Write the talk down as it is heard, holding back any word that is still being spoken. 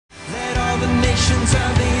ends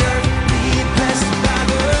of the earth be blessed by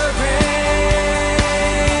the rain,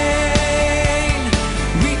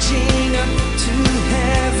 reaching up to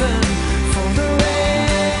heaven for the rain.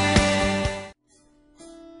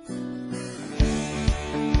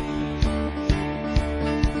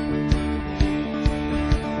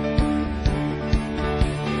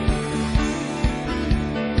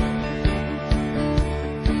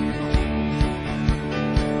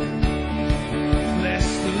 Bless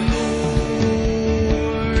the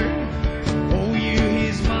Lord, oh you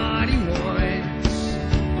his mighty ones.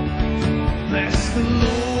 Bless the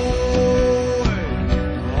Lord,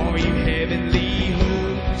 all you heavenly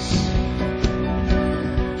hosts.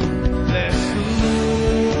 Bless the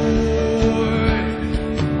Lord,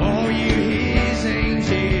 all you his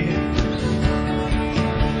angels.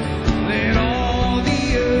 Let all the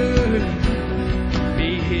earth be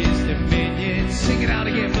his dominion. Sing it out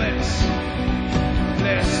again, bless.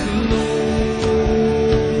 Bless the Lord,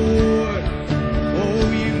 oh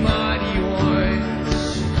you mighty ones.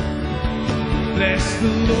 Bless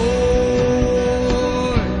the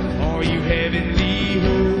Lord, all you heavenly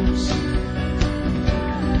hosts.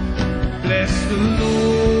 Bless the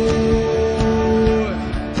Lord,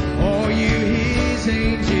 all you his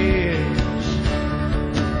angels.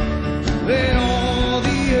 Let all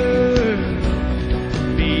the earth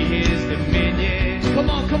be his dominion. Come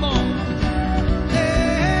on, come on.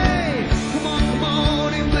 Hey, come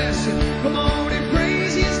on and bless him. Come on and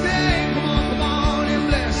praise his name. Come on and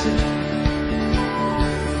bless him.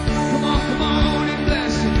 Come on and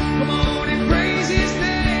bless him. Come on and praise his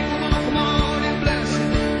name. Come on and bless him.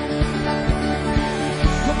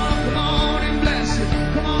 Come on and bless him.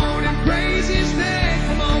 Come on and praise his name.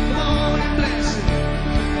 Come on and bless him.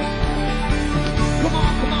 Come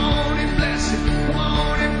on and bless him. Come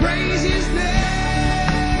on and praise his name.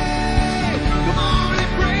 Come on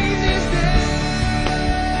and praise his name.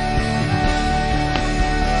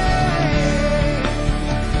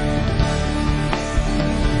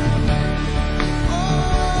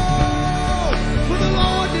 Oh, for the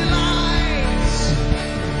Lord delights.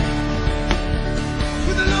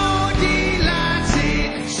 For the Lord delights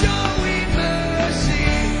in showing mercy.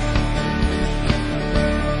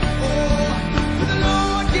 Oh, for the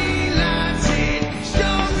Lord delights in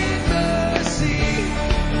showing mercy.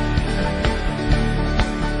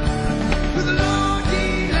 For the Lord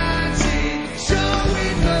delights in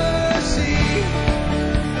showing mercy.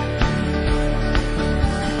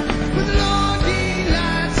 For the Lord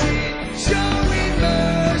delights in showing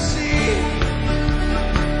mercy.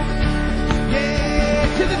 Yeah,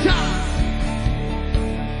 to the top.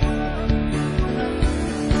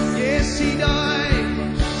 Yes, he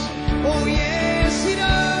does. Oh, yes, he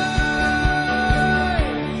does.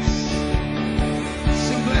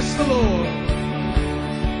 Sing, bless the Lord.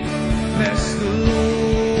 Bless the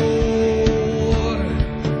Lord,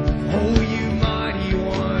 oh you mighty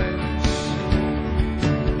ones.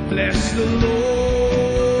 Bless the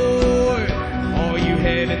Lord, all you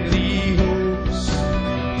heavenly hosts.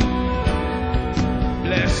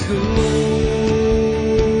 Bless the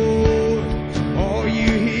Lord, all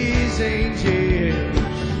you his angels.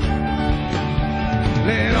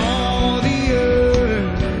 Let all the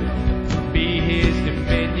earth be his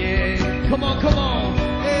dominion. Come on, come on.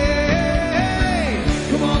 Hey,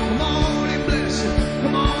 come on and bless him.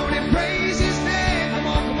 Come on and praise his name. Come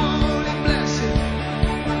on and bless him.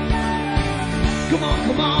 Come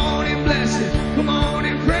on and bless him. Come on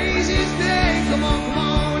and praise his name. Come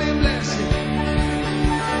on and bless him.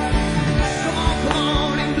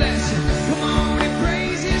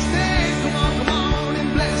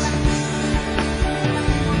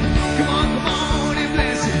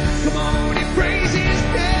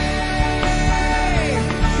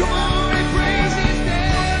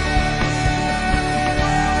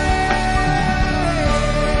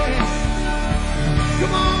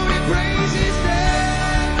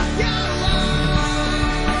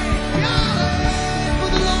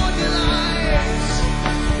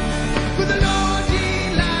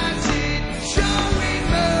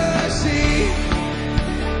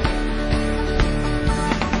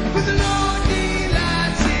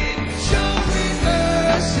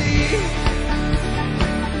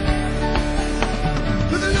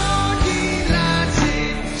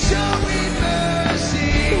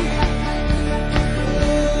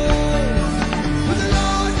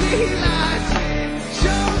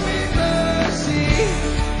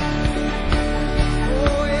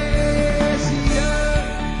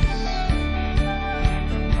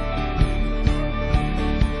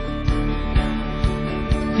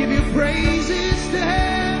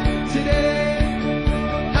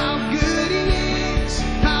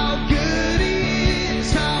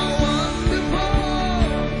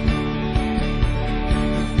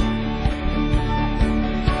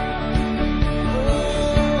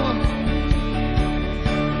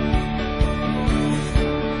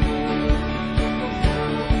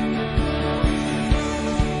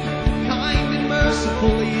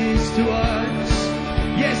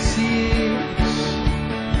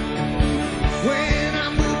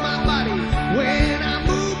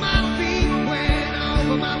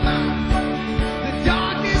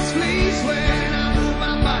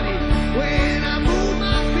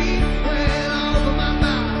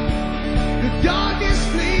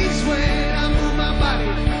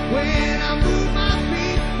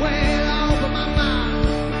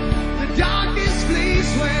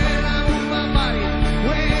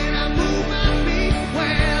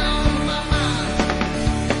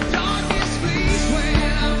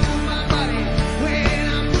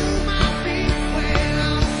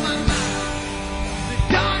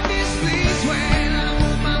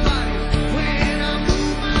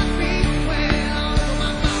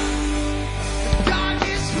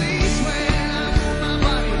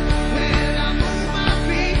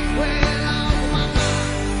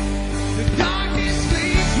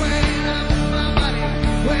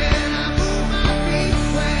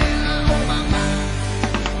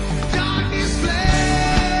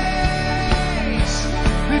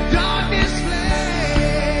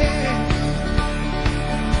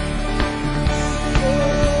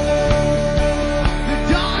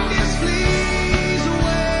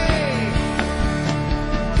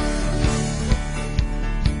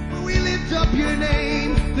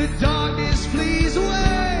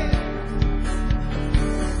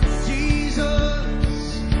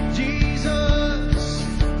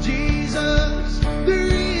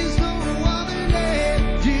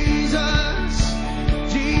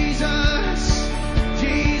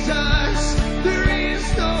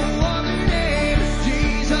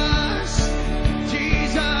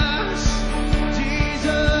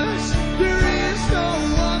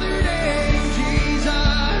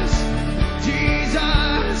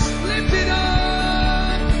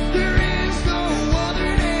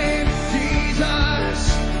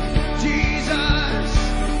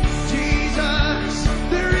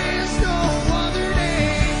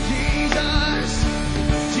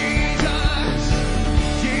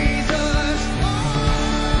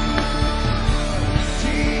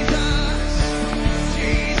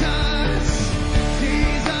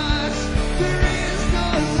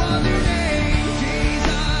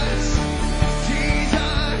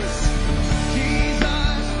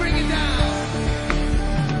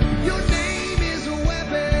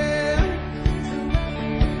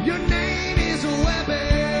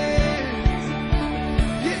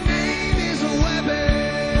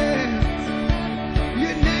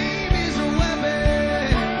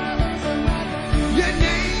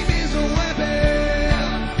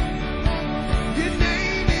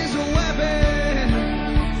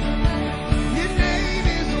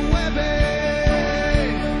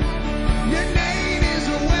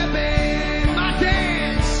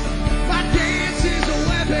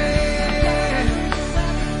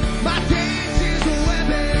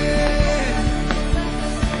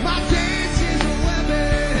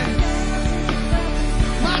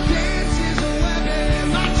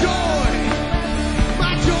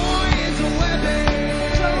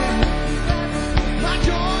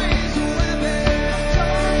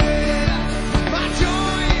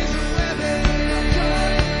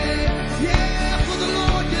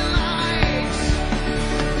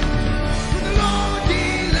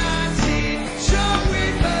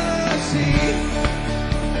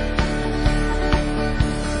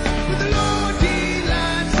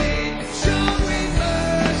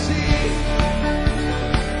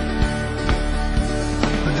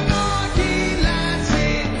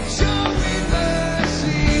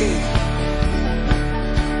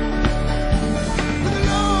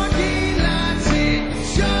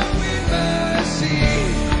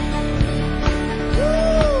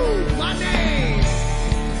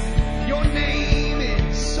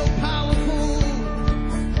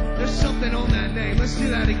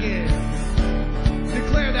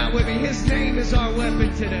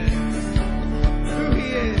 weapon today. Who He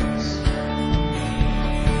is.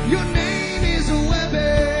 Your name is a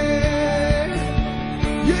weapon.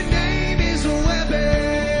 Your name is a weapon.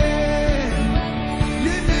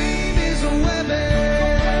 Your name is a weapon.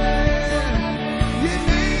 Your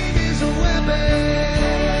name is a weapon.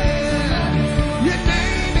 Your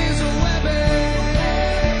name is a weapon.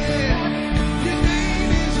 Your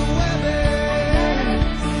name is a weapon.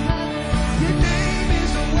 Your name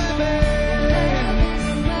is a weapon.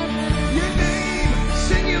 Your name,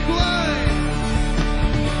 sing your blood.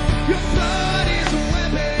 Your blood is a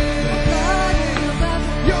weapon.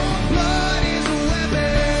 Your blood is a weapon.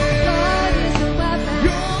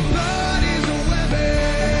 Your blood is a weapon.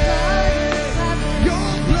 Your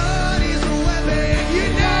blood is a weapon.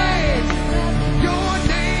 Your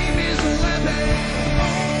name is a weapon.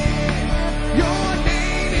 Your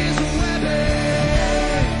name is a weapon.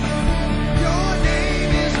 Your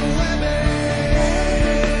name is a weapon.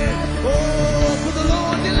 Oh, for the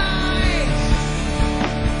Lord delights.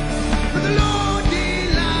 For the Lord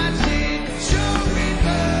delights in showing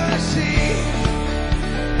mercy.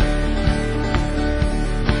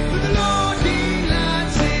 For the Lord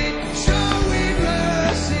delights in showing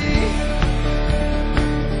mercy.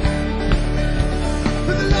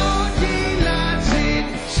 For the Lord delights in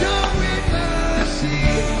showing mercy.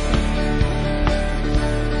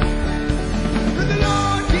 For the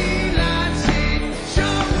Lord delights in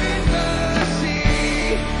showing mercy.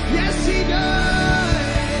 Yes, He does.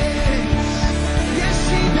 Yes,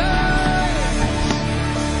 He does.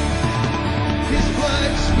 His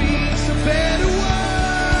blood speaks a better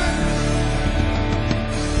word.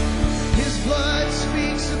 His blood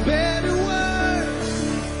speaks a better word.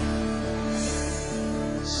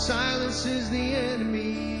 Silences the enemy.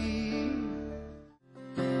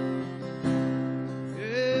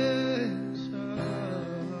 Yes,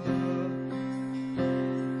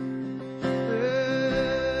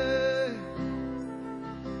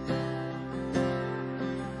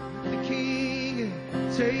 the King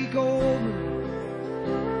take over.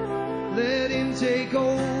 Let Him take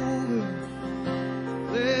over.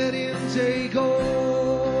 Let Him take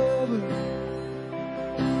over.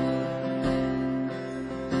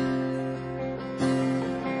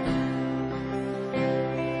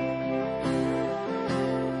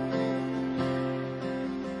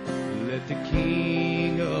 Let the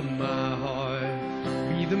King of my heart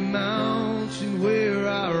be the mountain where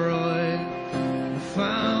I run, the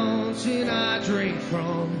fountain I drink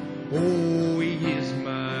from. Oh, He is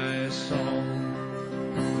my song.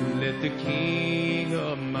 Let the King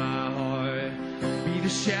of my heart be the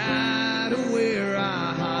shadow where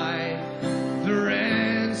I hide, the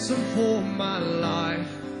ransom for my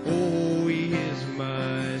life. Oh, He is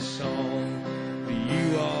my song.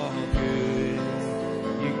 You are good.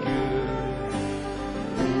 You're good.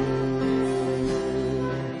 Oh,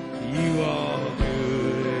 you are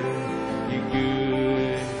good. You're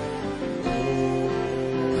good. Oh,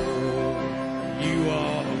 you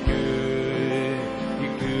are good.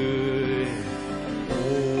 You're good. Oh,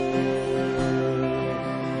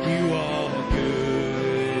 you are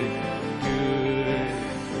good. Good.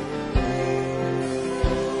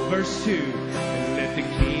 Verse 2. Let the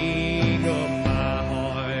King of my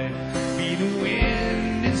heart be the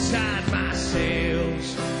wind inside my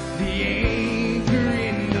sails, the anchor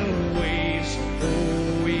in the waves.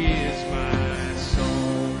 Oh, He is my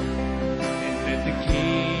song. And let the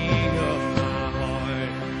King of my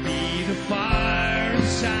heart be the fire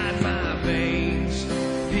inside my veins,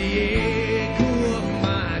 the echo of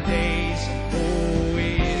my days. Oh, He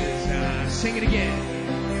is I. Sing it again.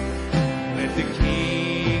 Let the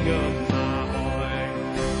King of my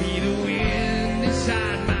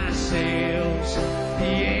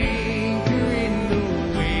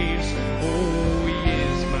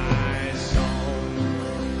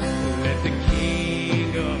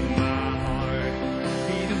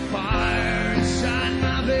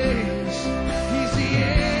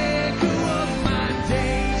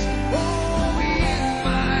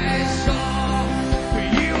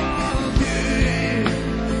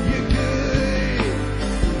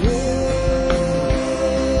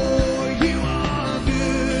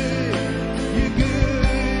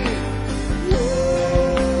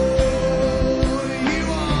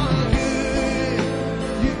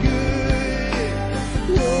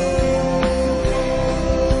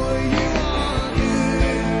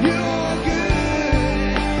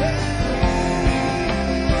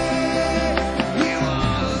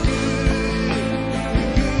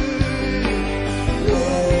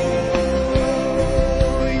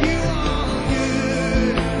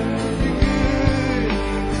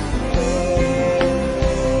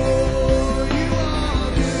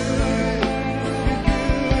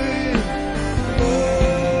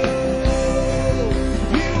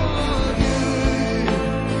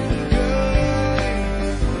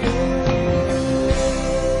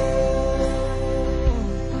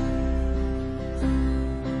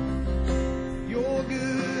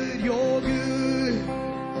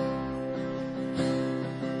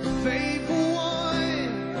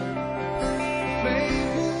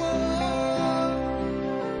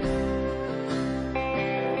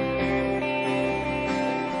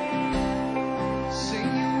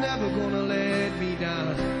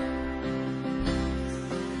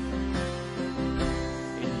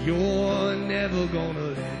You're never gonna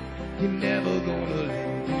let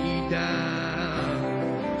me down.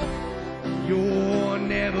 You're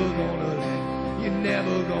never gonna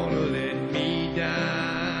let me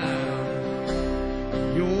down.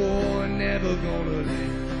 You're never gonna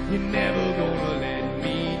let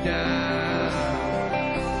me down.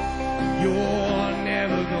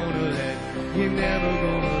 You're never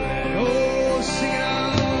gonna let, oh, sing it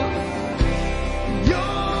out.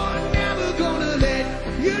 You're never gonna let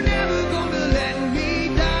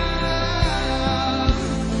me down.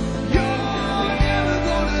 You're never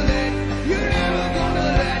gonna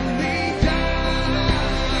let me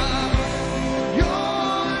down.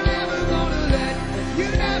 You're never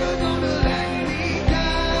gonna let me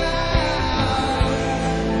down.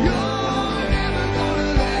 You're never gonna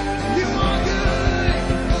let, you are good.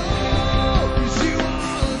 Oh, 'cause you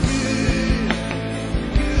are good.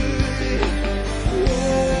 Good.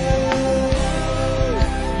 Whoa.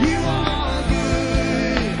 You are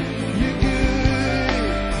good. You're good.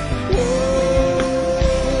 Whoa.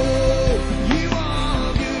 You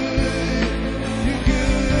are good. You're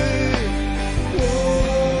good.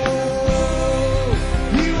 Whoa.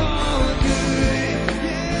 You are good.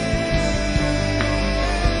 Yeah.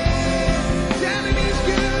 Tell him he's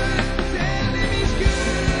good. Tell him he's good.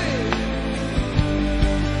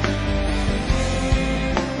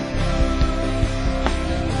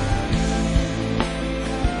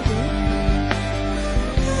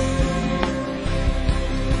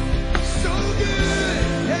 So good.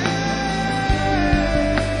 Yes.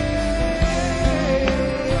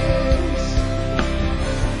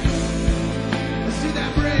 Let's do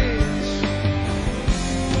that bridge.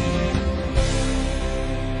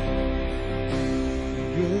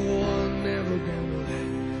 You're never gonna let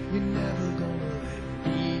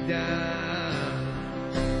me down.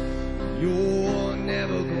 You're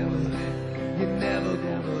never gonna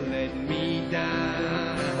let me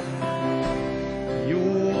down.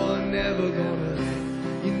 You're never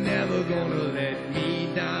gonna let me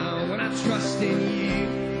down. When I trust in you,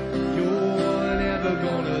 you're never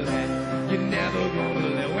gonna let,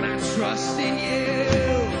 when I trust in you,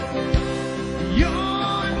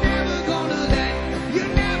 you're never gonna let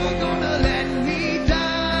me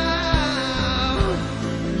down.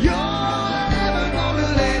 You're never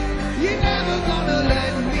gonna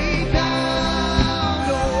let me down.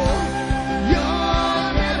 No, you're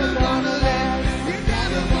never gonna let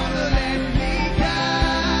me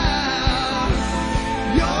down.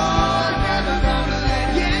 You're never gonna let,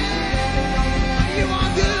 yeah, you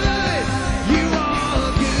are good. You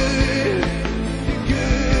are good. You're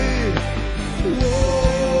good.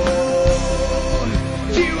 Whoa.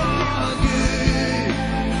 You are good.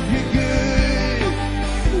 You're good.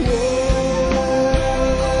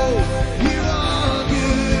 Whoa. You are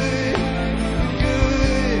good.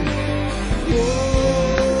 Good.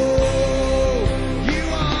 Whoa. You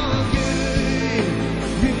are good.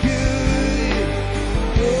 You're good.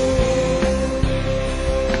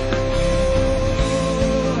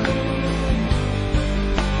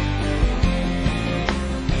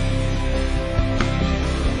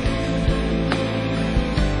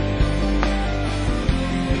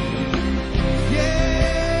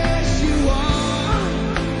 Yes, you are.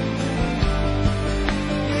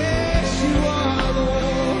 Yes, you are,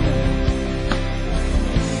 Lord.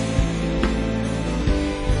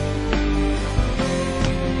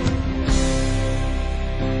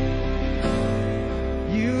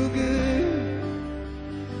 You good.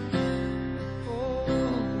 Oh,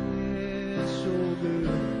 yes, so good.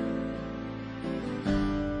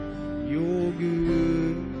 You're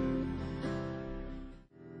good.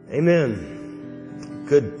 Amen.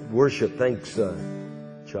 Good worship. Thanks,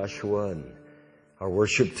 Joshua and our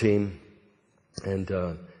worship team. And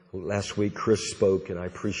last week Chris spoke, and I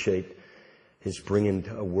appreciate his bringing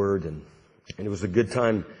a word, and it was a good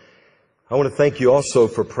time. I want to thank you also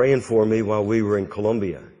for praying for me while we were in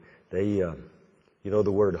Colombia. They, you know,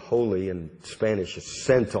 the word holy in Spanish is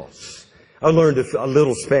santos. I learned a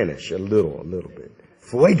little Spanish, a little bit.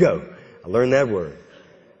 Fuego. I learned that word.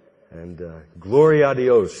 And gloria a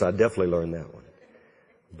Dios, I definitely learned that one.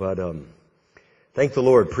 But thank the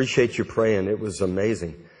Lord. Appreciate you praying. It was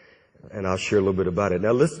amazing. And I'll share a little bit about it.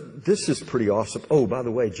 Now, this is pretty awesome. Oh, by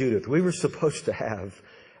the way, Judith, we were supposed to have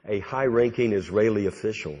a high-ranking Israeli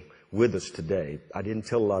official with us today. I didn't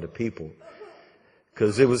tell a lot of people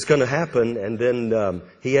because it was going to happen, and then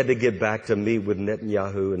he had to get back to meet with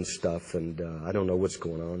Netanyahu and stuff, and I don't know what's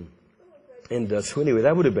going on. And so anyway,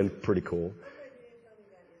 that would have been pretty cool.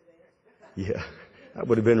 Yeah, that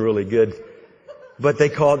would have been really good. But they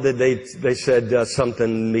called that they said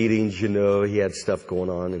something meetings, you know, he had stuff going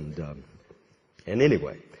on, and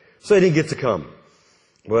anyway, So he didn't get to come.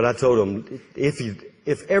 But I told him,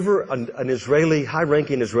 if ever an Israeli,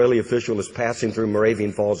 high-ranking Israeli official is passing through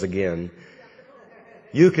Moravian Falls again,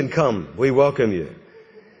 you can come. We welcome you.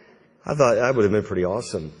 I thought that would have been pretty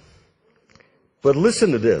awesome. But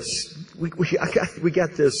listen to this. We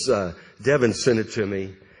got this, Devin sent it to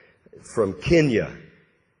me from Kenya.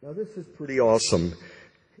 Now this is pretty awesome.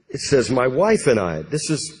 It says, my wife and I, this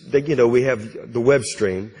is, we have the web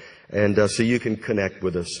stream, and so you can connect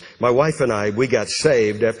with us. My wife and I, we got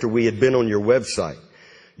saved after we had been on your website.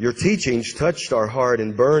 Your teachings touched our heart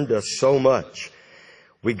and burned us so much.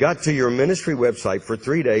 We got to your ministry website for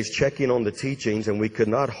 3 days checking on the teachings, and we could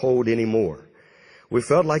not hold any more. We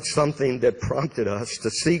felt like something that prompted us to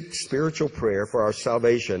seek spiritual prayer for our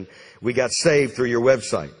salvation. We got saved through your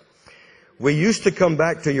website. We used to come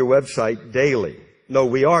back to your website daily. No,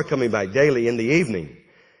 we are coming back daily in the evening.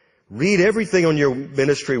 Read everything on your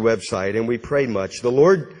ministry website, and we prayed much. The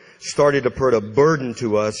Lord started to put a burden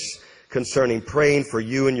to us concerning praying for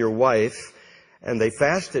you and your wife, and they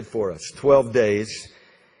fasted for us 12 days.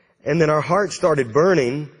 And then our heart started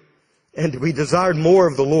burning, and we desired more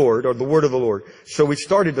of the Lord, or the word of the Lord. So we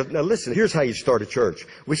started to, now listen, here's how you start a church.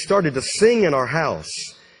 We started to sing in our house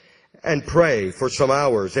and pray for some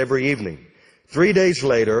hours every evening. 3 days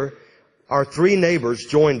later, our 3 neighbors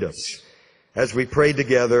joined us as we prayed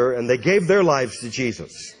together, and they gave their lives to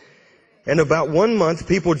Jesus. In about 1 month,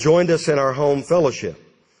 people joined us in our home fellowship.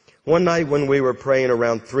 One night when we were praying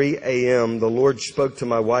around 3 a.m., the Lord spoke to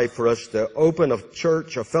my wife for us to open a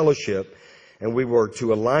church, a fellowship, and we were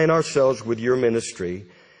to align ourselves with your ministry.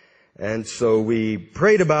 And so we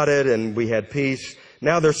prayed about it, and we had peace.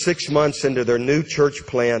 Now they're 6 months into their new church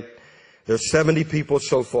plant. There's 70 people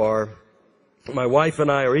so far. My wife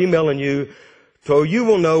and I are emailing you, so you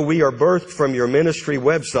will know we are birthed from your ministry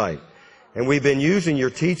website. And we've been using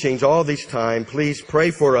your teachings all this time. Please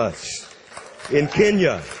pray for us in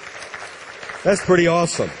Kenya. That's pretty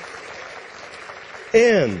awesome.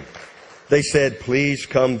 And they said, please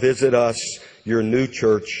come visit us, your new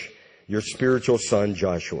church, your spiritual son,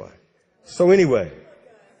 Joshua. So anyway,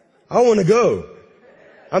 I want to go.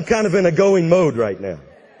 I'm kind of in a going mode right now.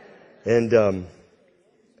 And,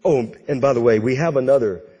 and by the way, we have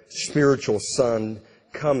another spiritual son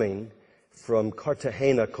coming from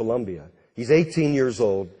Cartagena, Colombia. He's 18 years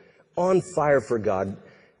old, on fire for God,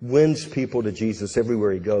 wins people to Jesus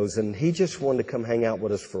everywhere he goes, and he just wanted to come hang out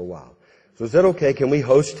with us for a while. So is that okay? Can we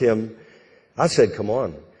host him? I said, come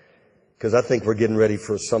on, because I think we're getting ready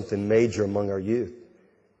for something major among our youth.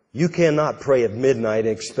 You cannot pray at midnight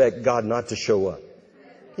and expect God not to show up.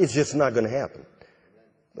 It's just not going to happen.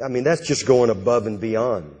 I mean, that's just going above and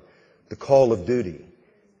beyond the call of duty.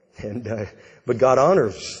 And but God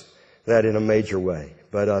honors that in a major way.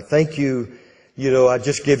 But thank you. You know, I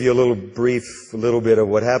just give you a little bit of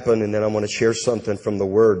what happened, and then I want to share something from the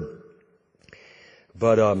Word.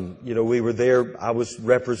 But, we were there. I was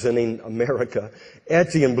representing America.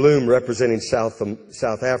 Etienne Bloom representing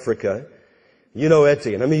South Africa. You know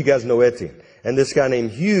Etienne. How many of you guys know Etienne? And this guy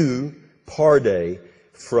named Hugh Parday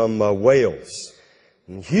from Wales.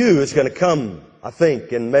 And Hugh is going to come, I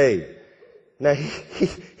think, in May. Now,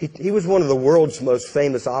 he was one of the world's most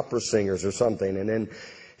famous opera singers or something. And then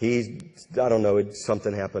I don't know,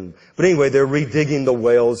 something happened. But anyway, they're redigging the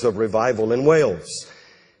wells of revival in Wales.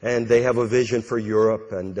 And they have a vision for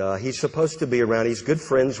Europe. And he's supposed to be around. He's good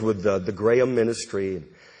friends with the Graham Ministry.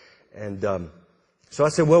 And so I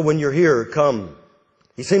said, well, when you're here, come.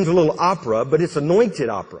 He sings a little opera, but it's anointed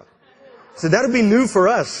opera. So that'll be new for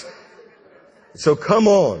us. So come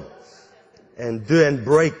on and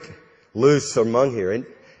break loose among here. And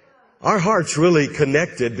our hearts really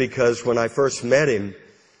connected because when I first met him,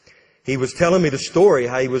 he was telling me the story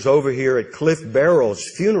how he was over here at Cliff Barrows'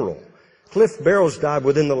 funeral. Cliff Barrows died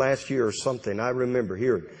within the last year or something. I remember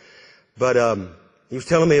hearing. But he was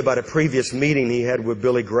telling me about a previous meeting he had with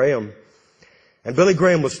Billy Graham. And Billy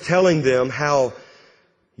Graham was telling them how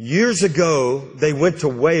years ago they went to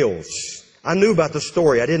Wales. I knew about the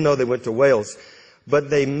story. I didn't know they went to Wales. But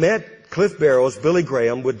they met Cliff Barrows, Billy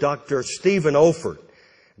Graham, with Dr. Stephen Olford.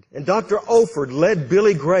 And Dr. Olford led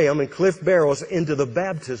Billy Graham and Cliff Barrows into the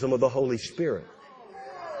baptism of the Holy Spirit.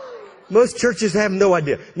 Most churches have no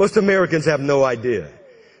idea. Most Americans have no idea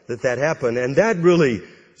that happened. And that really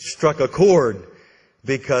struck a chord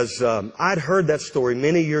because I'd heard that story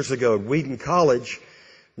many years ago at Wheaton College.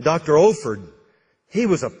 Dr. Olford, he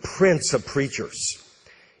was a prince of preachers.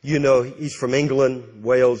 You know, he's from England,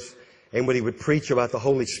 Wales. And when he would preach about the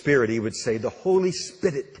Holy Spirit, he would say, the Holy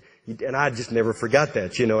Spirit. And I just never forgot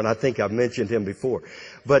that, and I think I've mentioned him before.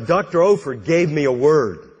 But Dr. Olford gave me a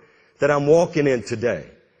word that I'm walking in today.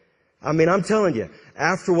 I mean, I'm telling you,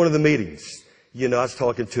 after one of the meetings, I was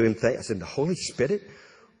talking to him. I said, the Holy Spirit?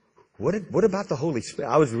 What about the Holy Spirit?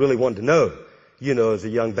 I was really wanting to know, as a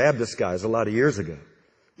young Baptist guy, a lot of years ago.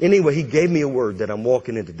 Anyway, he gave me a word that I'm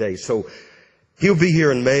walking in today. So he'll be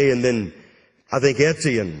here in May, and then I think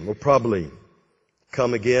Etienne will probably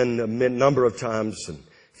come again a number of times. And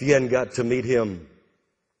if you hadn't got to meet him,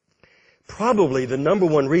 probably the number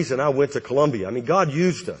one reason I went to Columbia, I mean, God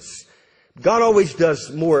used us. God always does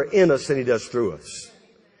more in us than He does through us.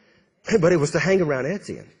 But it was to hang around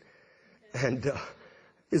Etienne. And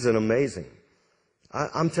isn't it amazing?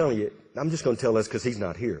 I'm telling you, I'm just going to tell this because he's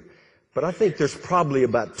not here. But I think there's probably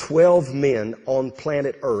about 12 men on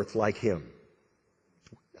planet Earth like him.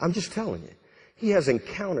 I'm just telling you. He has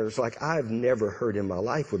encounters like I've never heard in my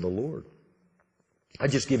life with the Lord. I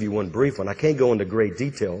just give you one brief one. I can't go into great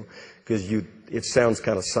detail because it sounds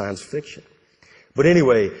kind of science fiction. But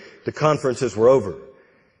anyway, the conferences were over,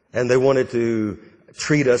 and they wanted to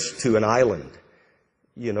treat us to an island.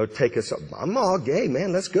 Take us up. I'm all gay,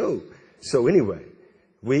 man. Let's go. So anyway,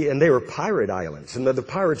 and they were pirate islands, and the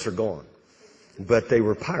pirates are gone, but they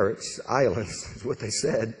were pirates islands, is what they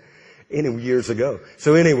said, years ago.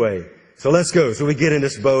 So anyway, so let's go. So we get in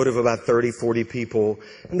this boat of about 30, 40 people,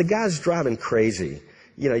 and the guy's driving crazy.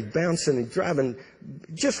 He's bouncing and driving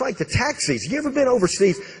just like the taxis. You ever been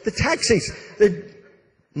overseas? The taxis, the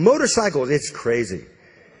motorcycles, it's crazy.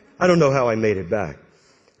 I don't know how I made it back.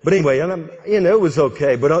 But anyway, it was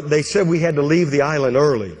okay. But they said we had to leave the island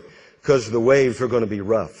early because the waves were going to be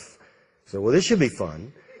rough. So, well, this should be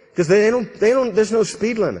fun because there's no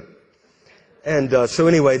speed limit. And so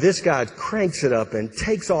anyway, this guy cranks it up and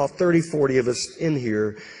takes off 30, 40 of us in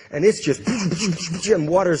here. And it's just, and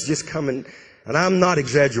water's just coming. And I'm not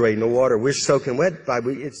exaggerating the water. We're soaking wet.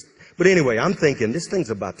 But anyway, I'm thinking this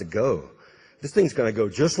thing's about to go. This thing's going to go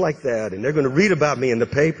just like that. And they're going to read about me in the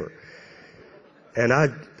paper. And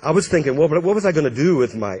I was thinking, well, what was I going to do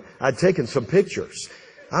with I'd taken some pictures.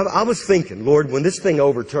 I was thinking, Lord, when this thing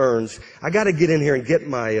overturns, I got to get in here and get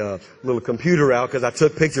my little computer out because I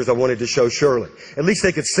took pictures I wanted to show Shirley. At least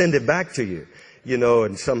they could send it back to you,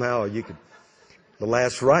 and somehow you could, the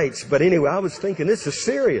last rites. But anyway, I was thinking, this is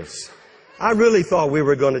serious. I really thought we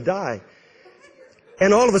were going to die.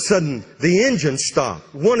 And all of a sudden, the engine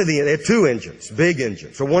stopped. They had two engines, big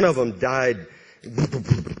engines. So one of them died.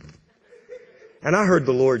 And I heard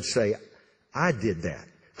the Lord say, I did that.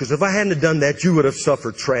 Because if I hadn't done that, you would have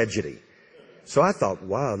suffered tragedy. So I thought,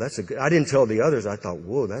 wow, I didn't tell the others. I thought,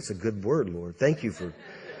 whoa, that's a good word, Lord. Thank you for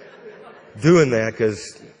doing that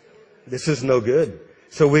because this is no good.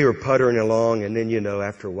 So we were puttering along, and then,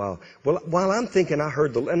 after a while, while I'm thinking, I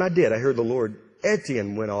heard the Lord,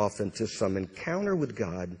 Etienne went off into some encounter with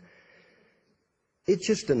God. It's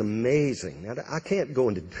just an amazing,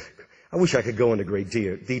 I wish I could go into great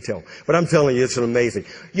detail, but I'm telling you, it's an amazing.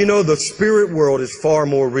 The spirit world is far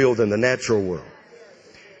more real than the natural world.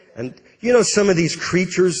 And, some of these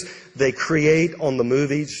creatures they create on the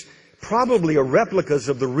movies probably are replicas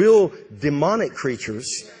of the real demonic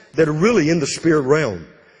creatures that are really in the spirit realm.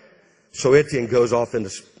 So Etienne goes off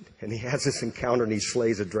and he has this encounter and he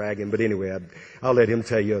slays a dragon. But anyway, I'll let him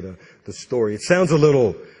tell you the story. It sounds a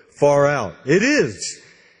little far out. It is.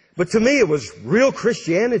 But to me, it was real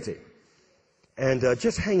Christianity. And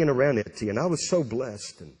just hanging around Etienne, I was so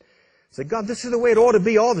blessed. And I said, God, this is the way it ought to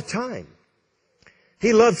be all the time.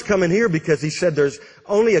 He loves coming here because he said there's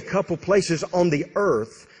only a couple places on the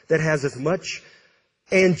earth that has as much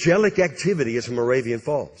angelic activity as Moravian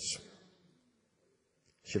Falls.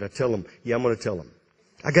 Should I tell him? Yeah, I'm going to tell him.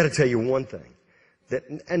 I got to tell you one thing.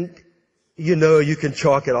 You can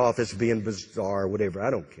chalk it off as being bizarre or whatever. I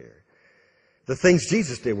don't care. The things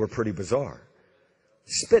Jesus did were pretty bizarre.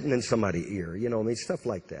 Spitting in somebody's ear, stuff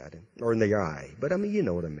like that. Or in their eye. But you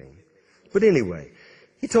know what I mean. But anyway,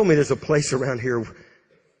 he told me there's a place around here.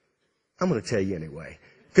 I'm going to tell you anyway.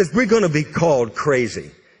 Because we're going to be called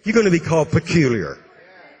crazy. You're going to be called peculiar.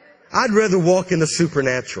 I'd rather walk in the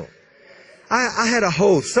supernatural. I had a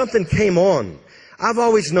host. Something came on. I've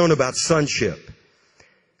always known about sonship.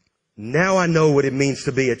 Now I know what it means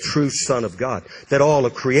to be a true son of God. That all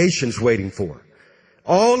of creation's waiting for.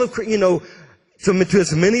 To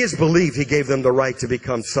as many as believe, He gave them the right to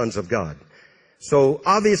become sons of God. So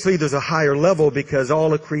obviously there's a higher level because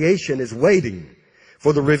all of creation is waiting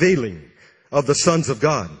for the revealing of the sons of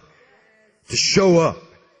God to show up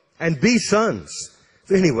and be sons.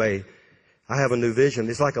 So anyway, I have a new vision.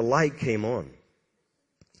 It's like a light came on.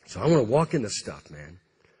 So I want to walk in the stuff, man.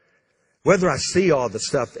 Whether I see all the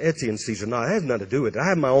stuff Etienne sees or not, it has nothing to do with it. I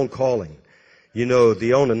have my own calling.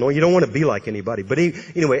 The own anointing. You don't want to be like anybody. But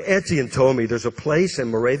anyway, Etienne told me there's a place in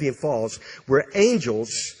Moravian Falls where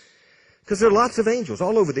angels Because there are lots of angels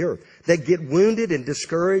all over the earth that get wounded and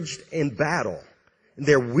discouraged in battle.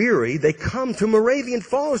 They're weary. They come to Moravian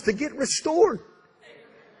Falls to get restored.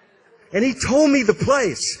 And he told me the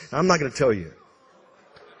place. I'm not going to tell you.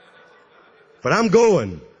 But I'm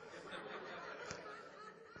going.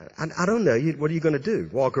 I don't know. What are you going to do?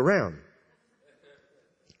 Walk around.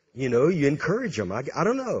 You know, you encourage them. I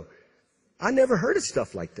don't know. I never heard of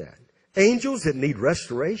stuff like that. Angels that need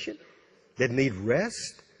restoration, that need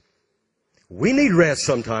rest. We need rest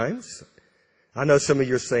sometimes. I know some of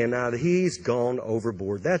you are saying, now he's gone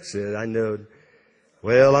overboard. That's it. I know.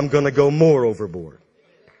 Well, I'm going to go more overboard.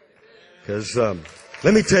 Because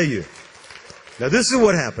let me tell you. Now, this is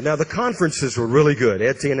what happened. Now, the conferences were really good.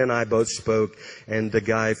 Etienne and I both spoke, and the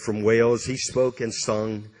guy from Wales, he spoke and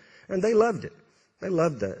sung, and they loved it. They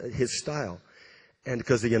loved his style, and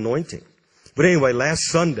because of the anointing. But anyway, last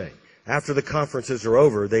Sunday, after the conferences are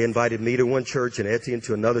over, they invited me to one church and Etienne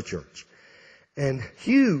to another church. And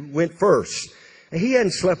Hugh went first, and he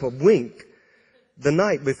hadn't slept a wink the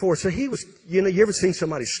night before. So he was, you know, you ever seen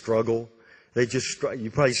somebody struggle?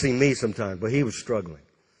 You've probably seen me sometimes, but he was struggling.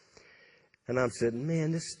 And I said,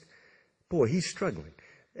 man, he's struggling.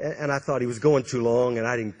 And I thought he was going too long, and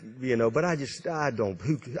I didn't, you know, but I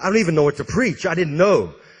don't even know what to preach. I didn't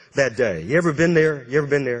know that day. You ever been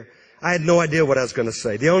there? I had no idea what I was going to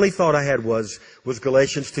say. The only thought I had was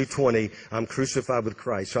Galatians 2:20, I'm crucified with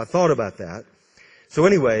Christ. So I thought about that. So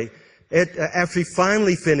anyway, after he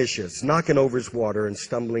finally finishes, knocking over his water and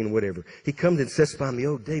stumbling and whatever, he comes and sits by me,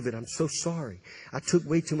 oh, David, I'm so sorry. I took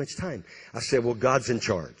way too much time. I said, well, God's in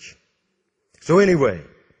charge. So anyway,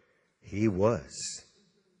 he was.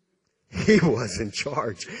 He was in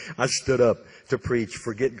charge. I stood up to preach,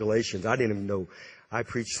 forget Galatians. I didn't even know. I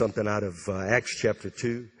preached something out of Acts chapter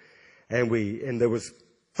 2. And there was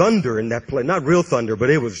thunder in that place. Not real thunder, but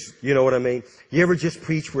it was, you know what I mean? You ever just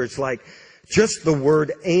preach where it's like, just the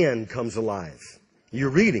word and comes alive. You're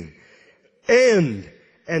reading. And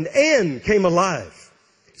came alive.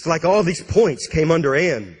 It's like all these points came under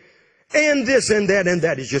and. And this and that and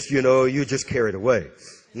that is just, you know, you just carried away.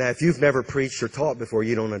 Now, if you've never preached or taught before,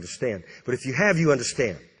 you don't understand. But if you have, you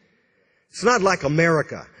understand. It's not like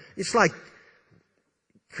America. It's like,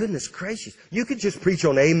 goodness gracious, you could just preach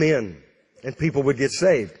on amen and people would get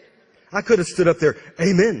saved. I could have stood up there,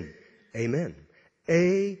 amen, amen,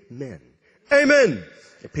 amen, amen.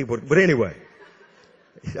 And people, but anyway,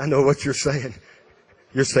 I know what you're saying.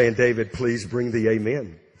 You're saying, David, please bring the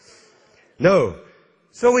amen. No.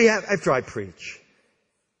 So after I preach,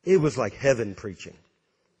 it was like heaven preaching.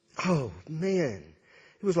 Oh, man.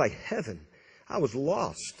 It was like heaven. I was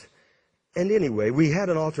lost. And anyway, we had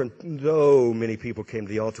an altar, and so many people came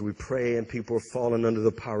to the altar. We pray, and people were falling under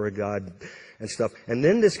the power of God and stuff. And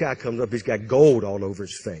then this guy comes up. He's got gold all over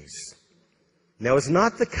his face. Now, it's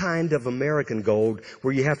not the kind of American gold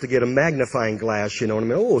where you have to get a magnifying glass, you know what I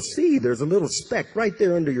mean? Oh, see, there's a little speck right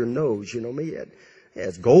there under your nose, you know what I mean? Yeah,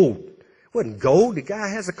 it's gold. It wasn't gold. The guy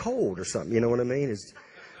has a cold or something, you know what I mean?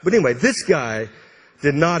 But anyway, this guy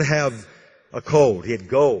did not have a cold. He had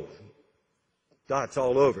gold. Dots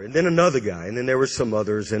all over. And then another guy. And then there were some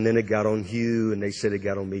others. And then it got on Hugh. And they said it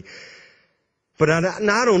got on me. But I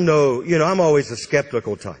don't know. You know, I'm always a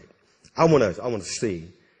skeptical type. I want to see.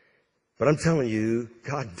 But I'm telling you,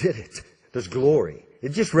 God did it. There's glory. It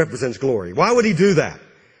just represents glory. Why would He do that?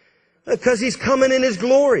 Because He's coming in His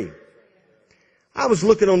glory. I was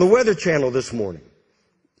looking on the Weather Channel this morning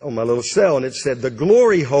on my little cell, and it said the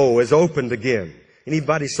glory hole is opened again.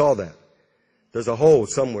 Anybody saw that? There's a hole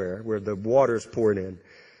somewhere where the water is pouring in.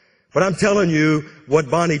 But I'm telling you what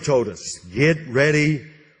Bonnie told us. Get ready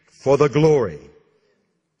for the glory.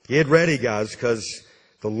 Get ready, guys, because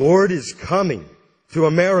the Lord is coming to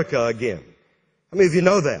America again. I mean, if you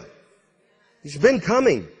know that. He's been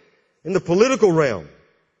coming in the political realm.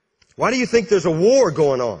 Why do you think there's a war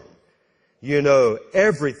going on? You know,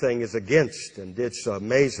 everything is against, and it's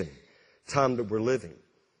amazing time that we're living.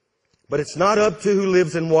 But it's not up to who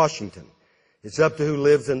lives in Washington. It's up to who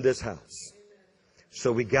lives in this house.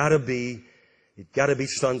 So we gotta be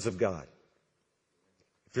sons of God.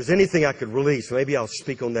 If there's anything I could release, maybe I'll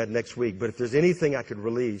speak on that next week, but if there's anything I could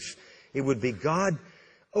release, it would be God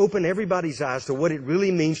open everybody's eyes to what it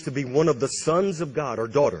really means to be one of the sons of God or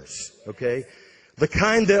daughters, okay? The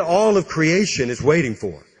kind that all of creation is waiting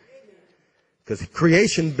for. Because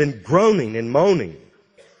creation has been groaning and moaning,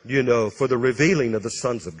 you know, for the revealing of the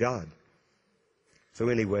sons of God. So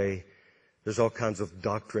anyway, there's all kinds of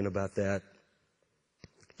doctrine about that.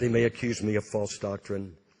 They may accuse me of false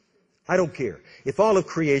doctrine. I don't care. If all of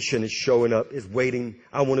creation is showing up, is waiting,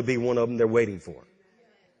 I want to be one of them they're waiting for.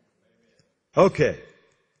 Okay.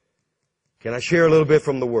 Can I share a little bit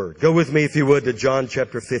from the Word? Go with me, if you would, to John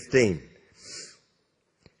chapter 15.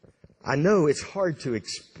 I know it's hard to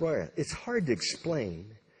explain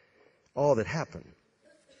all that happened.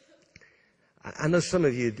 I know some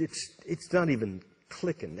of you, it's not even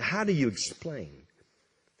clicking. How do you explain?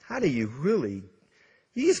 How do you really?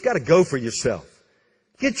 You just got to go for yourself.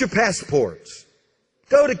 Get your passports.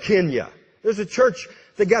 Go to Kenya. There's a church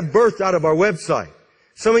that got birthed out of our website.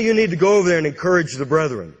 Some of you need to go over there and encourage the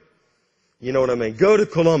brethren. You know what I mean? Go to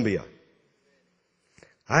Colombia.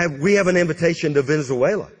 We have an invitation to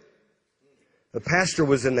Venezuela. The pastor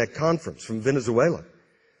was in that conference from Venezuela.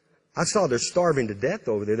 I saw they're starving to death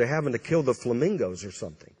over there. They're having to kill the flamingos or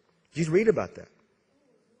something. Did you read about that?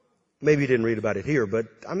 Maybe you didn't read about it here, but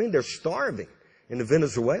I mean, they're starving in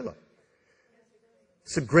Venezuela.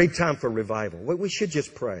 It's a great time for revival. We should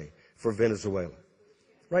just pray for Venezuela.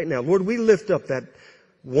 Right now, Lord, we lift up that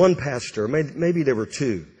one pastor. Maybe there were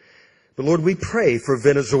two. But Lord, we pray for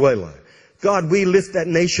Venezuela. God, we lift that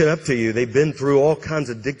nation up to you. They've been through all kinds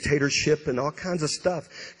of dictatorship and all kinds of stuff.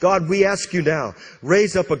 God, we ask you now,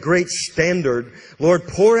 raise up a great standard. Lord,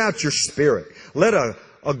 pour out your Spirit. Let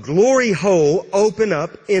a glory hole open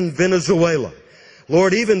up in Venezuela.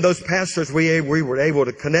 Lord, even those pastors we were able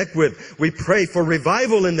to connect with, we pray for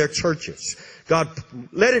revival in their churches. God,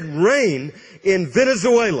 let it rain in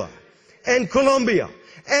Venezuela and Colombia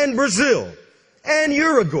and Brazil and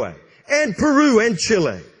Uruguay and Peru and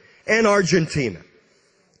Chile and Argentina.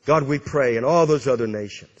 God, we pray in all those other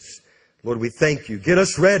nations. Lord, we thank you. Get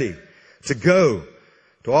us ready to go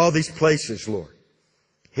to all these places, Lord.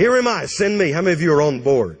 Here am I, send me. How many of you are on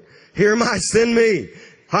board? Here am I, send me.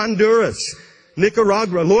 Honduras,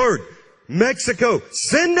 Nicaragua, Lord, Mexico,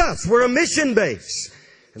 send us. We're a mission base.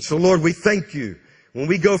 And so, Lord, we thank you. When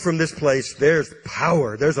we go from this place, there's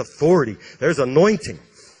power, there's authority, there's anointing.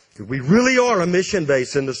 We really are a mission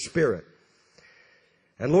base in the Spirit.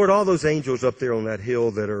 And Lord, all those angels up there on that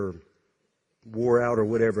hill that are wore out or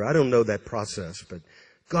whatever, I don't know that process, but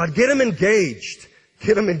God, get them engaged.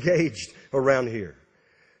 Get them engaged around here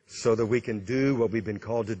so that we can do what we've been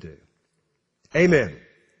called to do. Amen.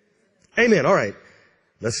 Amen. All right.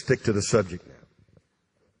 Let's stick to the subject now.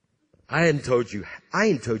 I ain't told you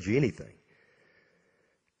anything.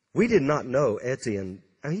 We did not know Etienne.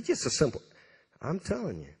 I mean, he's just a simple, I'm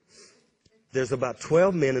telling you. There's about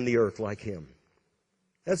 12 men in the earth like him.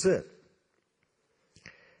 That's it.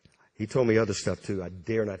 He told me other stuff too. I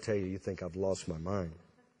dare not tell you. You think I've lost my mind.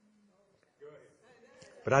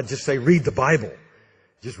 But I'd just say, read the Bible.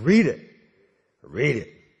 Just read it. Read it.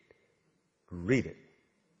 Read it.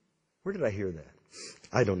 Where did I hear that?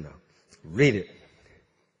 I don't know. Read it.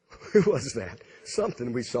 Who was that?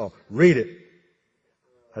 Something we saw. Read it.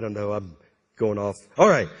 I don't know. I'm going off. All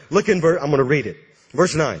right. Look in verse. I'm going to read it.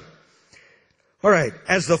 Verse 9. All right.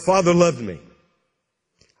 As the Father loved me,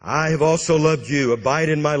 I have also loved you. Abide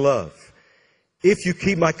in my love. If you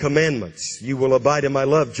keep my commandments, you will abide in my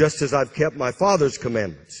love, just as I've kept my Father's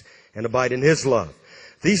commandments and abide in his love.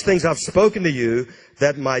 These things I've spoken to you,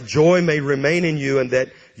 that my joy may remain in you and that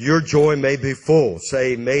your joy may be full.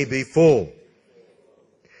 Say, may be full.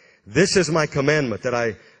 This is my commandment,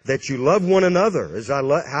 that you love one another as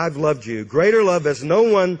I've loved you. Greater love has no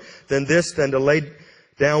one than this, than to lay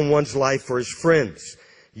down one's life for his friends.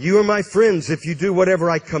 You are my friends if you do whatever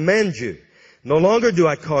I command you. No longer do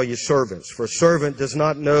I call you servants, for a servant does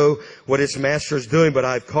not know what his master is doing, but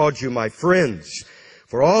I've called you my friends.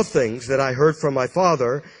 For all things that I heard from my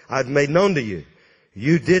Father, I've made known to you.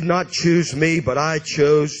 You did not choose me, but I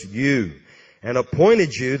chose you, and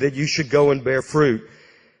appointed you that you should go and bear fruit,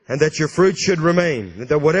 and that your fruit should remain, and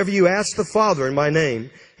that whatever you ask the Father in my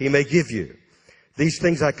name, he may give you. These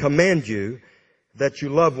things I command you, that you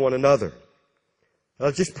love one another.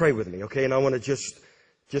 Now just pray with me, okay? And I want to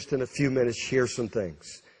just in a few minutes share some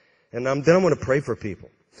things. And then I'm going to pray for people.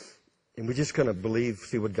 And we're just going to believe,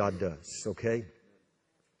 see what God does, okay?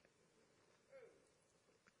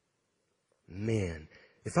 Man,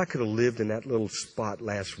 if I could have lived in that little spot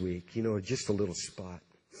last week, just a little spot.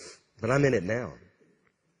 But I'm in it now.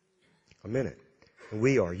 I'm in it. And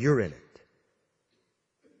we are. You're in it.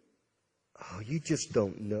 Oh, you just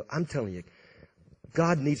don't know. I'm telling you,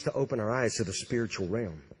 God needs to open our eyes to the spiritual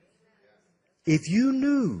realm. If you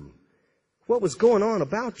knew what was going on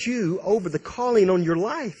about you over the calling on your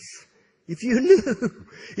life, if you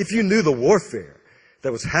knew the warfare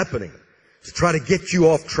that was happening to try to get you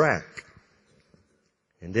off track,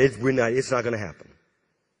 and it's not going to happen.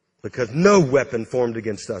 Because no weapon formed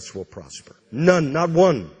against us will prosper. None, not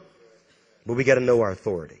one. But we got to know our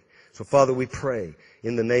authority. So Father, we pray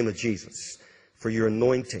in the name of Jesus for your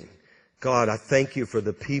anointing. God, I thank you for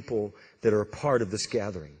the people that are a part of this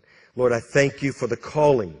gathering. Lord, I thank you for the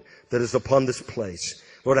calling that is upon this place.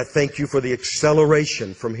 Lord, I thank you for the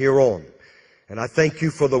acceleration from here on. And I thank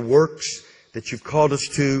you for the works that you've called us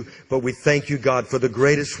to, but we thank you, God, for the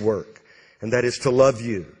greatest work, and that is to love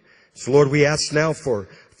you. So, Lord, we ask now for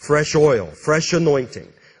fresh oil, fresh anointing.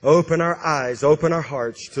 Open our eyes, open our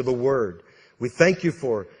hearts to the Word. We thank you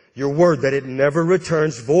for your Word, that it never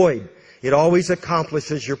returns void. It always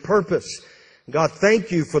accomplishes your purpose. God,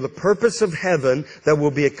 thank you for the purpose of heaven that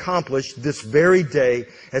will be accomplished this very day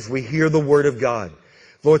as we hear the Word of God.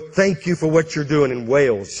 Lord, thank you for what you're doing in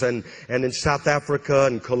Wales and in South Africa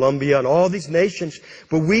and Colombia and all these nations.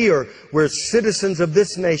 But we're citizens of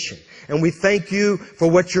this nation. And we thank you for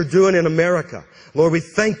what you're doing in America. Lord, we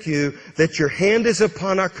thank you that your hand is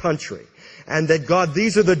upon our country. And that, God,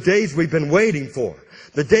 these are the days we've been waiting for.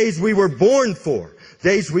 The days we were born for.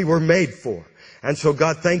 Days we were made for. And so,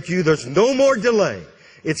 God, thank you. There's no more delay.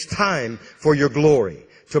 It's time for your glory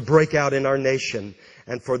to break out in our nation.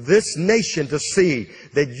 And for this nation to see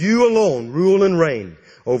that you alone rule and reign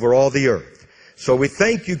over all the earth. So we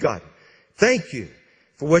thank you, God. Thank you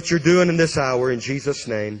for what you're doing in this hour. In Jesus'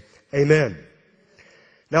 name, amen.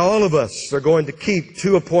 Now all of us are going to keep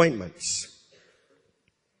 2 appointments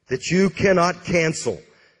that you cannot cancel.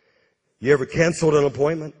 You ever canceled an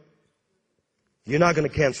appointment? You're not going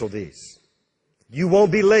to cancel these. You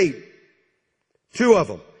won't be late. 2 of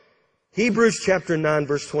them. Hebrews chapter 9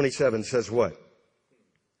 verse 27 says what?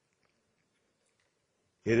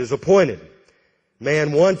 It is appointed.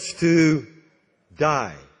 Man wants to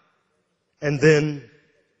die. And then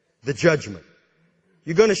the judgment.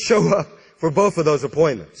 You're going to show up for both of those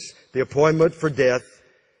appointments. The appointment for death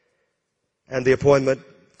and the appointment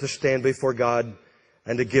to stand before God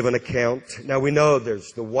and to give an account. Now we know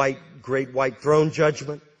there's the great white throne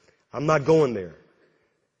judgment. I'm not going there.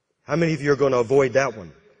 How many of you are going to avoid that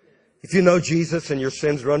one? If you know Jesus and your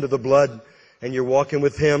sins are under the blood and you're walking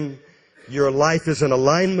with Him, your life is in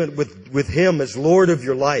alignment with Him as Lord of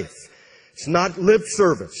your life. It's not lip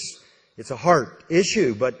service. It's a heart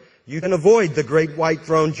issue, but you can avoid the great white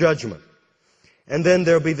throne judgment. And then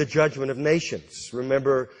there'll be the judgment of nations.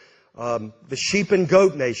 Remember, the sheep and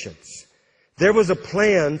goat nations. There was a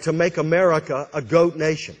plan to make America a goat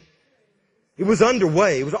nation. It was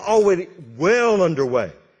underway. It was already well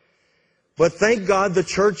underway. But thank God the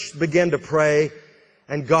church began to pray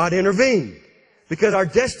and God intervened. Because our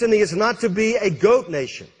destiny is not to be a goat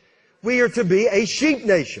nation. We are to be a sheep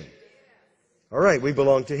nation. All right, we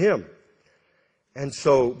belong to Him. And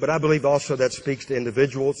so, but I believe also that speaks to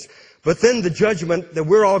individuals. But then the judgment that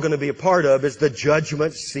we're all going to be a part of is the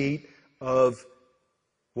judgment seat of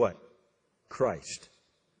what? Christ.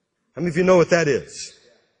 How many of you know what that is?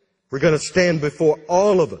 We're going to stand before,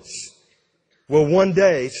 all of us will one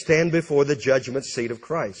day stand before the judgment seat of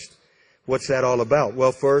Christ. What's that all about?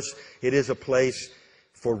 Well, first, it is a place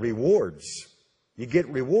for rewards. You get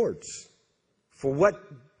rewards for what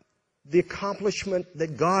the accomplishment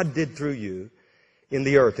that God did through you in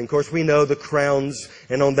the earth. And of course, we know the crowns,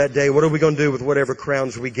 and on that day, what are we going to do with whatever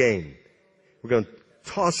crowns we gain? We're going to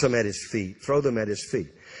toss them at His feet, throw them at His feet.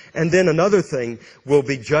 And then another thing, we'll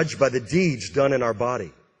be judged by the deeds done in our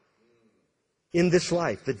body. In this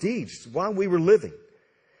life, the deeds, while we were living.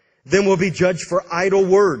 Then we'll be judged for idle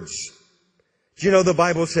words. Do you know the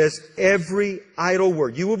Bible says every idle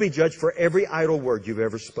word, you will be judged for every idle word you've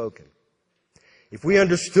ever spoken. If we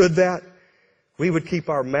understood that, we would keep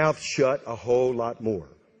our mouth shut a whole lot more.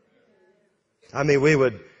 I mean, we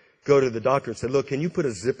would go to the doctor and say, look, can you put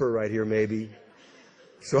a zipper right here maybe?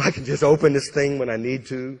 So I can just open this thing when I need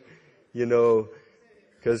to,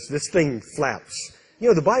 because this thing flaps.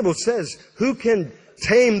 The Bible says, who can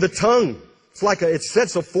tame the tongue? It's like it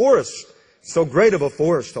sets a forest, so great of a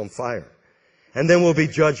forest on fire. And then we'll be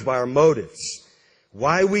judged by our motives.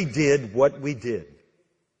 Why we did what we did.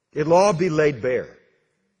 It'll all be laid bare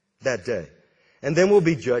that day. And then we'll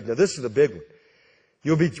be judged. Now this is the big one.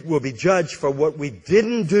 We'll be judged for what we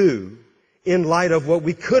didn't do in light of what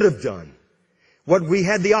we could have done. What we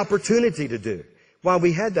had the opportunity to do while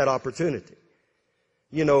we had that opportunity.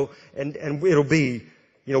 And it'll be,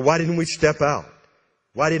 why didn't we step out?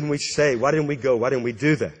 Why didn't we say? Why didn't we go? Why didn't we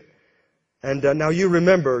do that? And now you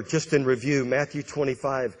remember, just in review, Matthew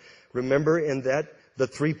 25, remember in that the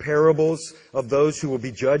 3 parables of those who will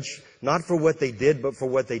be judged, not for what they did, but for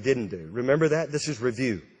what they didn't do. Remember that? This is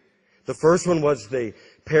review. The first one was the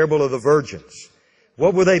parable of the virgins.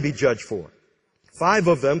 What will they be judged for? 5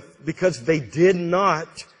 of them, because they did not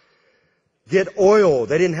get oil.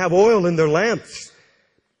 They didn't have oil in their lamps.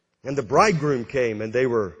 And the bridegroom came and they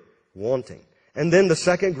were wanting. And then the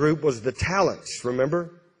second group was the talents, remember?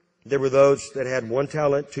 There were those that had 1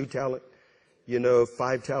 talent, 2 talent,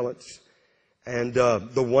 5 talents. And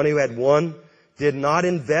the one who had 1 did not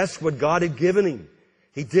invest what God had given him.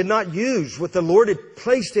 He did not use what the Lord had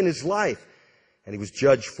placed in his life. And he was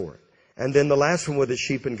judged for it. And then the last one with the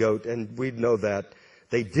sheep and goat, and we know that.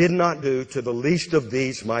 They did not do to the least of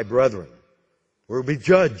these, my brethren. We'll be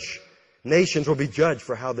judged. Nations will be judged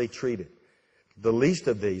for how they treated the least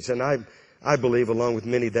of these. And I believe, along with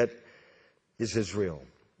many, that is Israel.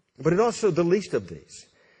 But it also the least of these.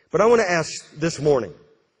 But I want to ask this morning,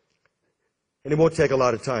 and it won't take a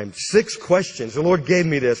lot of time, 6 questions. The Lord gave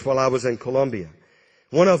me this while I was in Colombia.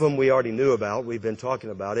 One of them we already knew about. We've been talking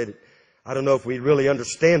about it. I don't know if we really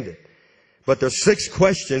understand it. But there's 6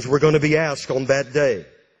 questions we're going to be asked on that day.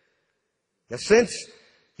 Now, since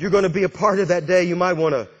you're going to be a part of that day, you might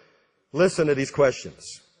want to listen to these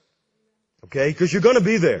questions. Okay? Because you're going to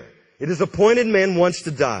be there. It is appointed man once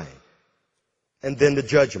to die. And then the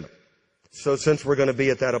judgment. So since we're going to be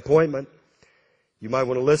at that appointment, you might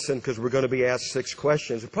want to listen because we're going to be asked 6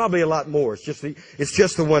 questions. Probably a lot more. It's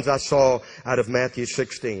just the ones I saw out of Matthew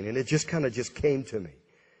 16. And it just kind of came to me.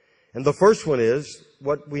 And the first one is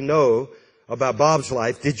what we know about Bob's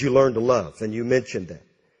life. Did you learn to love? And you mentioned that.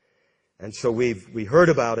 And so we heard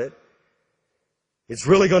about it. It's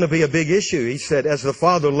really going to be a big issue. He said, as the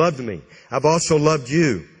Father loved me, I've also loved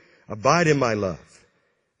you. Abide in my love.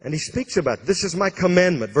 And he speaks about, this is my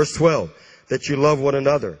commandment, verse 12, that you love one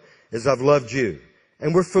another as I've loved you.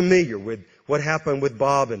 And we're familiar with what happened with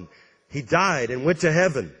Bob, and he died and went to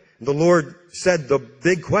heaven. And the Lord said the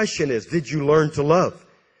big question is, did you learn to love?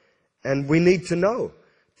 And we need to know,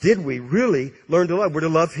 did we really learn to love? We're to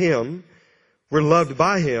love Him. We're loved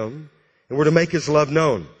by Him. And we're to make His love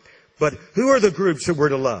known. But who are the groups that we're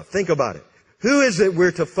to love? Think about it. Who is it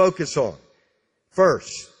we're to focus on?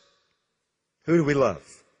 First, who do we love?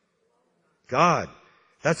 God.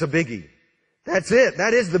 That's a biggie. That's it.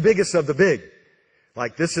 That is the biggest of the big.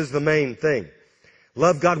 Like, this is the main thing.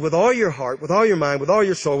 Love God with all your heart, with all your mind, with all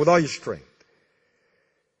your soul, with all your strength.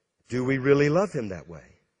 Do we really love Him that way?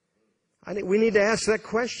 We need to ask that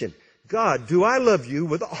question. God, do I love you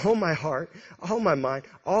with all my heart, all my mind,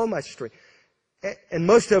 all my strength? And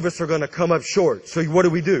most of us are going to come up short. So what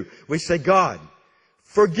do? We say, God,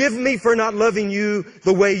 forgive me for not loving you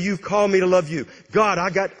the way you've called me to love you. God,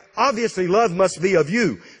 obviously love must be of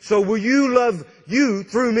you. So will you love you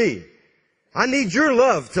through me? I need your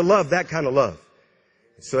love to love that kind of love.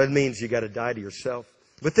 So that means you got to die to yourself.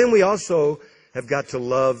 But then we also have got to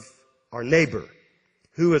love our neighbor.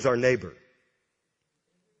 Who is our neighbor?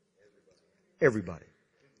 Everybody.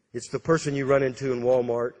 It's the person you run into in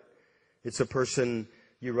Walmart. It's a person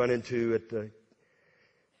you run into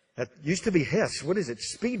at used to be Hess. What is it?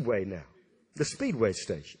 Speedway now. The Speedway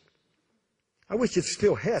station. I wish it's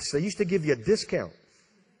still Hess. They used to give you a discount.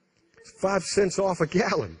 It's 5 cents off a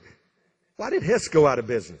gallon. Why did Hess go out of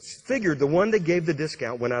business? Figured the one that gave the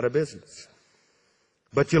discount went out of business.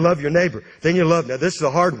 But you love your neighbor. Then you love, now this is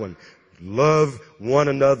a hard one. Love one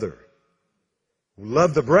another.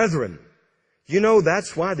 Love the brethren. You know,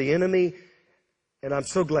 that's why the enemy, and I'm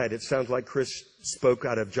so glad it sounds like Chris spoke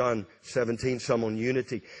out of John 17, some on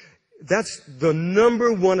unity. That's the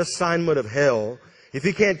number one assignment of hell. If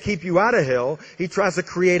he can't keep you out of hell, he tries to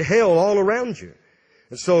create hell all around you.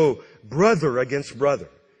 And so, brother against brother,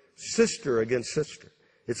 sister against sister.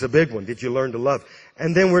 It's a big one. Did you learn to love?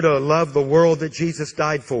 And then we're to love the world that Jesus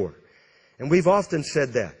died for. And we've often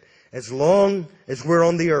said that. As long as we're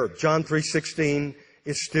on the earth, John 3:16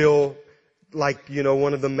 is still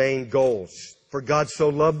one of the main goals. For God so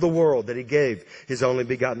loved the world that He gave His only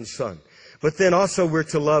begotten Son. But then also we're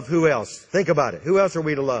to love who else? Think about it. Who else are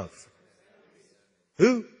we to love?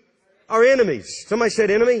 Who? Our enemies. Somebody said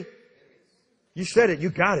enemy? You said it. You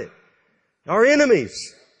got it. Our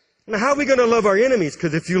enemies. Now how are we going to love our enemies?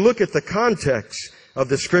 Because if you look at the context of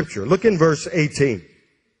the Scripture, look in verse 18.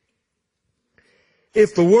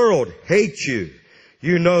 If the world hates you,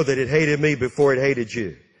 you know that it hated me before it hated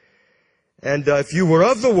you. And if you were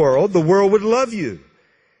of the world would love you.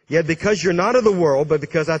 Yet because you're not of the world, but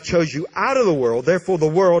because I chose you out of the world, therefore the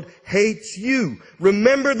world hates you.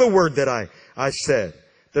 Remember the word that I said,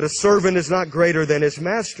 that a servant is not greater than his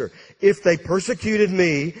master. If they persecuted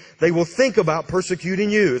me, they will think about persecuting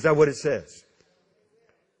you. Is that what it says?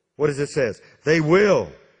 What does it say? They will.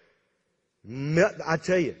 I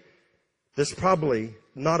tell you, there's probably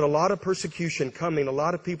not a lot of persecution coming a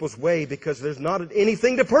lot of people's way because there's not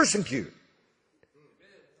anything to persecute.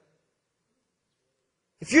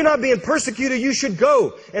 If you're not being persecuted, you should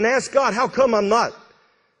go and ask God, how come I'm not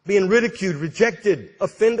being ridiculed, rejected,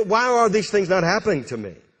 offended? Why are these things not happening to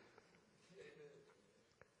me?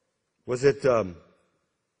 Was it,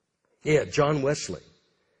 John Wesley.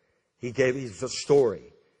 He's a story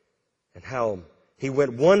and how he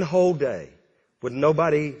went one whole day with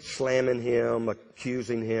nobody slamming him,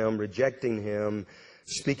 accusing him, rejecting him,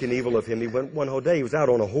 speaking evil of him. He went one whole day. He was out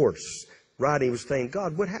on a horse riding. He was saying,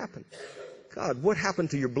 God, what happened? God, what happened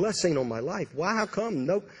to your blessing on my life? Why? How come?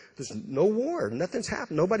 No, there's no war. Nothing's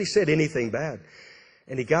happened. Nobody said anything bad.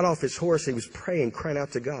 And he got off his horse. He was praying, crying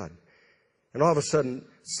out to God. And all of a sudden,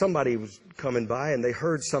 somebody was coming by, and they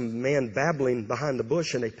heard some man babbling behind the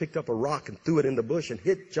bush, and they picked up a rock and threw it in the bush and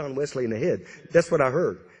hit John Wesley in the head. That's what I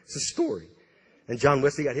heard. It's a story. And John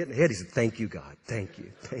Wesley got hit in the head. He said, thank you, God. Thank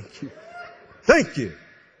you. Thank you. Thank you.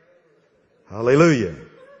 Hallelujah.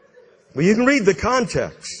 Well, you can read the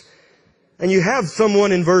context. And you have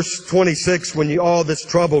someone in verse 26, when all this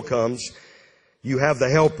trouble comes, you have the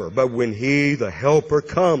helper. But when the helper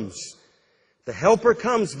comes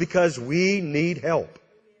because we need help.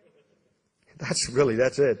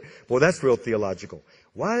 That's it. Well, that's real theological.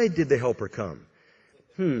 Why did the helper come?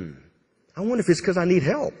 I wonder if it's because I need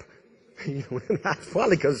help.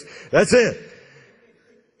 Probably because that's it.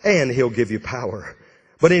 And he'll give you power.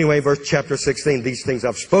 But anyway, chapter 16, these things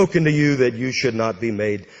I've spoken to you that you should not be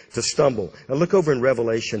made to stumble. Now look over in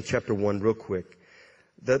Revelation chapter 1 real quick.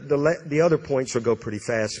 The other points will go pretty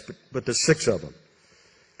fast, but there's 6 of them.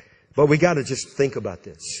 But we got to just think about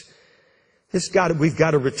this. We've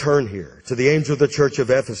got to return here to the angel of the church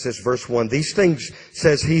of Ephesus, verse 1. These things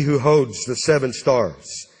says he who holds the 7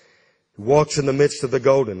 stars, who walks in the midst of the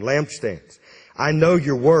golden lampstands. I know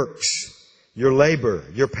your works, your labor,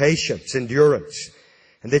 your patience, endurance,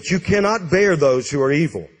 and that you cannot bear those who are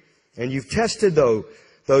evil. And you've tested those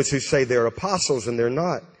who say they're apostles and they're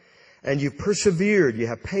not. And you've persevered, you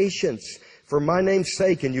have patience for my name's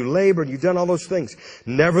sake, and you labored, you've done all those things.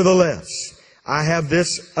 Nevertheless, I have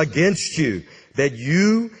this against you, that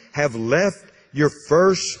you have left your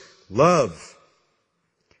first love.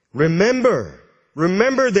 Remember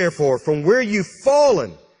therefore from where you've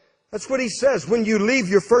fallen. That's what he says. When you leave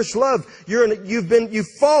your first love, you've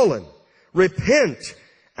fallen. Repent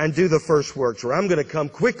and do the first works, or I'm going to come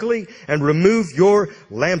quickly and remove your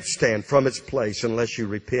lampstand from its place unless you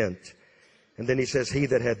repent. And then he says, he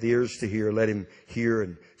that hath ears to hear, let him hear.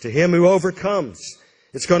 And to him who overcomes,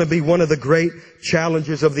 it's going to be one of the great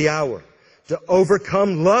challenges of the hour, to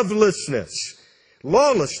overcome lawlessness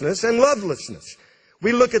and lovelessness.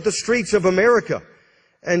 We look at the streets of America,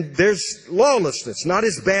 and there's lawlessness. Not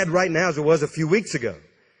as bad right now as it was a few weeks ago.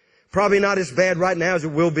 Probably not as bad right now as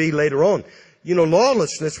it will be later on.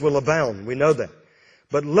 Lawlessness will abound. We know that.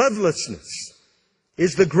 But lovelessness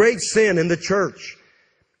is the great sin in the church.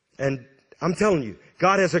 And I'm telling you,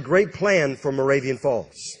 God has a great plan for Moravian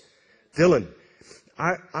Falls. Dylan,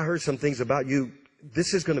 I heard some things about you.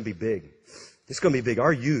 This is going to be big. It's going to be big.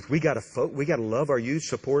 Our youth, we got to love our youth,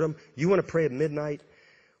 support them. You want to pray at midnight?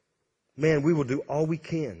 Man, we will do all we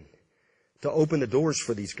can to open the doors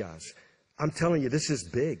for these guys. I'm telling you, this is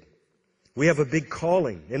big. We have a big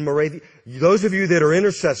calling in Moravia. Those of you that are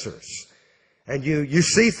intercessors and you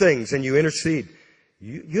see things and you intercede,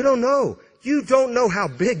 you don't know. You don't know how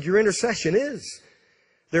big your intercession is.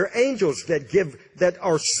 There are angels that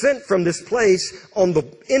are sent from this place on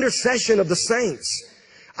the intercession of the saints.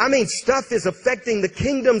 I mean, stuff is affecting the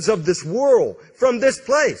kingdoms of this world from this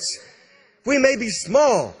place. We may be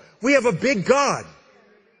small. We have a big God.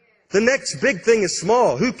 The next big thing is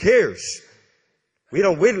small. Who cares?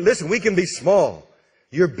 Listen, we can be small.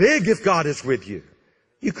 You're big if God is with you.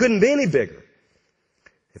 You couldn't be any bigger.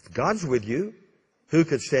 If God's with you, who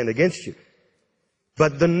could stand against you?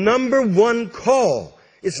 But the number one call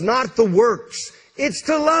is not the works. It's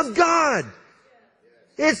to love God.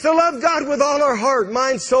 It's to love God with all our heart,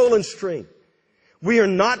 mind, soul, and strength. We are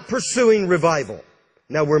not pursuing revival.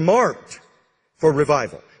 Now we're marked for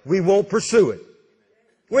revival. We won't pursue it.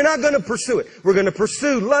 We're not going to pursue it. We're going to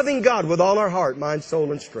pursue loving God with all our heart, mind,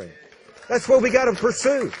 soul, and strength. That's what we got to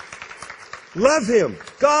pursue. Love Him.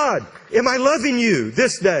 God, am I loving you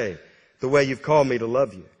this day the way you've called me to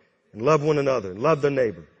love you? And love one another, and love the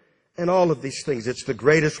neighbor. And all of these things. It's the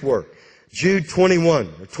greatest work. Jude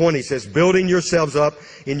 21:20 says, building yourselves up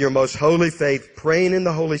in your most holy faith, praying in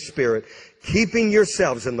the Holy Spirit, keeping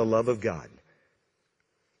yourselves in the love of God.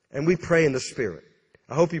 And we pray in the Spirit.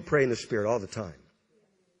 I hope you pray in the Spirit all the time.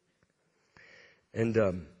 And,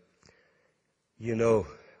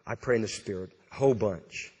 I pray in the Spirit a whole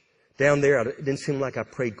bunch. Down there, it didn't seem like I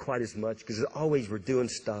prayed quite as much because always we're doing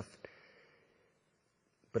stuff.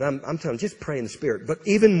 But I'm telling you, just pray in the Spirit. But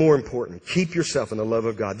even more important, keep yourself in the love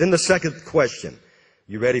of God. Then the second question.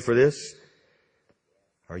 You ready for this?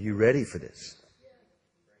 Are you ready for this?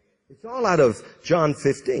 It's all out of John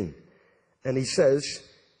 15. And he says,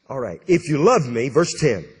 all right, if you love me, verse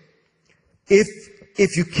 10,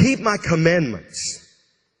 if you keep my commandments,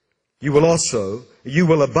 you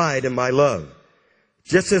will abide in my love.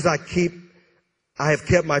 Just as I have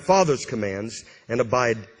kept my Father's commands and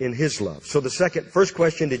abide in His love. So first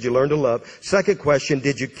question, did you learn to love? Second question,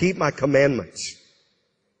 did you keep my commandments?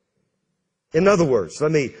 In other words,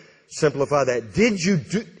 let me simplify that. Did you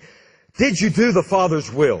do the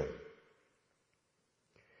Father's will?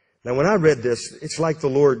 Now when I read this, it's like the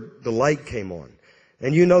light came on.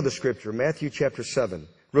 And you know the scripture, Matthew chapter 7,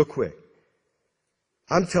 real quick.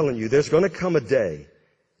 I'm telling you, there's going to come a day,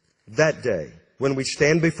 that day, when we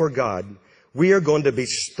stand before God, we are going to be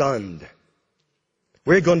stunned.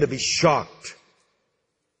 We're going to be shocked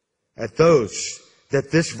at those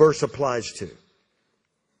that this verse applies to.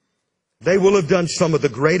 They will have done some of the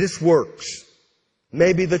greatest works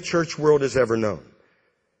maybe the church world has ever known.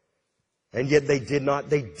 And yet they did not.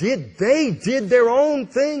 They did their own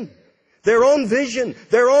thing, their own vision,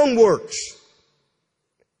 their own works.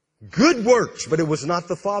 Good works, but it was not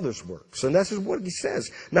the Father's works. And this is what He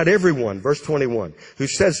says. Not everyone, verse 21, who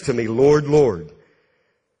says to me, Lord, Lord,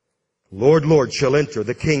 Lord, Lord, shall enter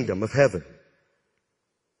the kingdom of heaven.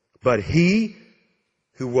 But he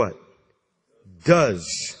who what?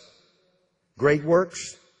 Does great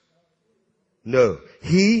works? No.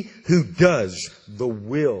 He who does the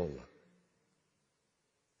will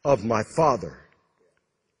of my Father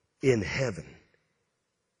in heaven.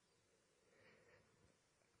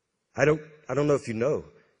 I don't know if you know,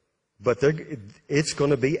 but it's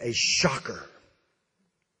going to be a shocker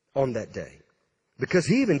on that day. Because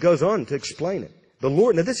He even goes on to explain it. The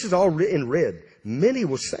Lord, now this is all in red. Many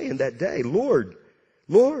will say in that day, Lord,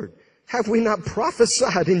 Lord, have we not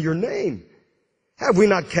prophesied in your name? Have we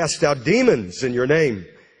not cast out demons in your name?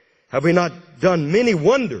 Have we not done many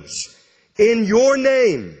wonders in your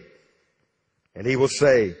name? And He will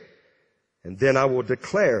say, and then I will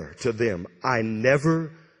declare to them, I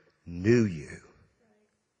never knew you.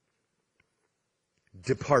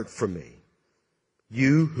 Depart from me,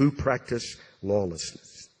 you who practice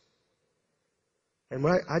lawlessness. And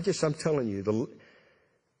I'm telling you,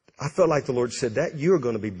 I felt like the Lord said that you're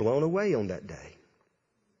going to be blown away on that day.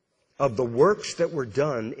 Of the works that were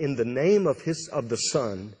done in the name of the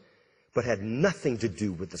Son, but had nothing to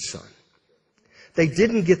do with the Son. They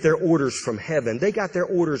didn't get their orders from heaven. They got their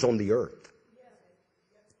orders on the earth.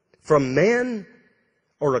 From man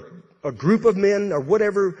or a group of men or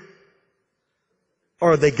whatever,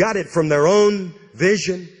 or they got it from their own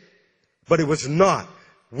vision, but it was not.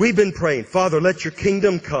 We've been praying, Father, let your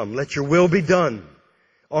kingdom come. Let your will be done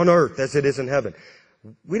on earth as it is in heaven.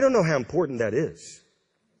 We don't know how important that is.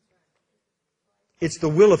 It's the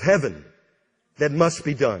will of heaven that must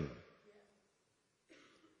be done.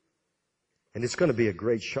 And it's going to be a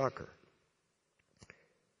great shocker.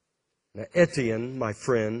 Now, Etienne, my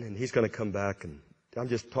friend, and he's going to come back, and I'm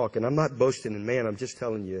just talking. I'm not boasting in man. I'm just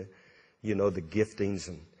telling you, the giftings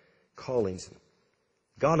and callings.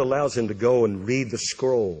 God allows him to go and read the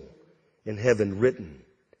scroll in heaven written.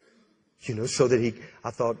 So that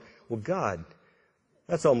I thought, well, God,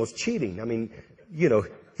 that's almost cheating. I mean,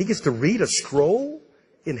 he gets to read a scroll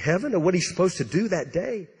in heaven of what he's supposed to do that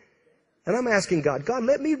day. And I'm asking God,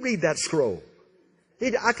 let me read that scroll.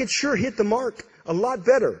 I could sure hit the mark a lot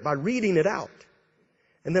better by reading it out.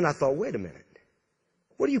 And then I thought, wait a minute.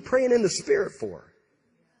 What are you praying in the Spirit for?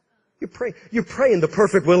 You're praying the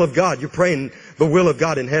perfect will of God. You're praying the will of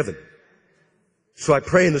God in heaven. So I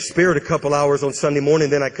pray in the Spirit a couple hours on Sunday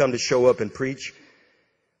morning, then I come to show up and preach.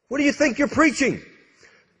 What do you think you're preaching?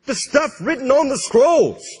 The stuff written on the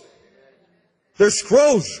scrolls. They're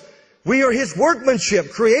scrolls. We are His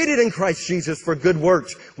workmanship, created in Christ Jesus for good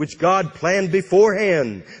works, which God planned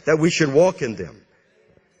beforehand that we should walk in them.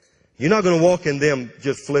 You're not going to walk in them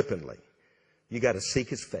just flippantly. You got to seek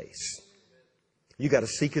His face. You got to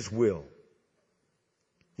seek His will.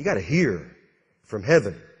 You got to hear from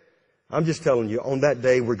heaven. I'm just telling you, on that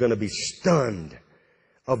day, we're going to be stunned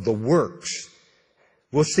of the works.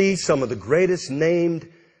 We'll see some of the greatest named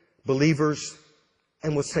believers,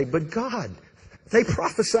 and we'll say, but God, they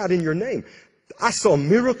prophesied in your name. I saw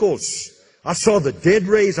miracles. I saw the dead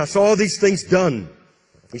raised. I saw all these things done.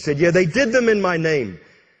 He said, yeah, they did them in my name.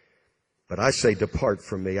 But I say, depart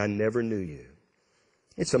from me. I never knew you.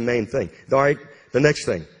 It's a main thing. All right, the next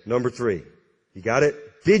thing, number 3. You got it?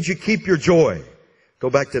 Did you keep your joy? Go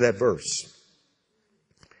back to that verse.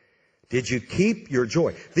 Did you keep your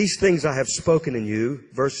joy? These things I have spoken in you,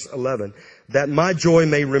 verse 11, that my joy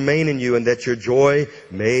may remain in you and that your joy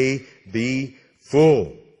may be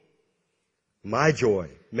full. My joy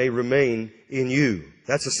may remain in you.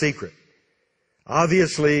 That's a secret.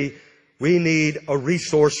 Obviously, we need a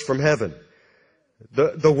resource from heaven.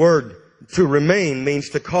 The word to remain means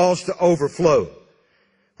to cause to overflow.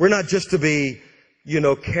 We're not just to be,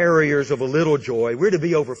 carriers of a little joy. We're to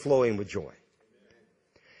be overflowing with joy.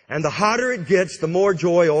 And the hotter it gets, the more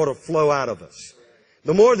joy ought to flow out of us.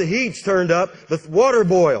 The more the heat's turned up, the water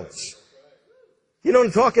boils. You know what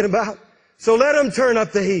I'm talking about? So let them turn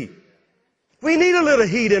up the heat. We need a little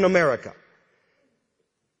heat in America.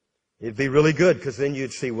 It'd be really good because then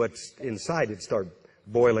you'd see what's inside. It'd start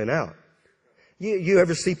boiling out. You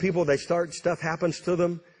ever see people, stuff happens to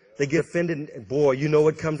them, they get offended, and boy, you know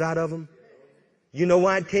what comes out of them? You know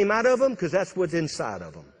why it came out of them? Because that's what's inside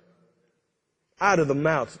of them. Out of the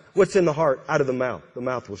mouth. What's in the heart? Out of the mouth. The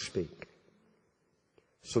mouth will speak.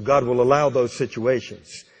 So God will allow those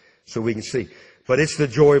situations so we can see. But it's the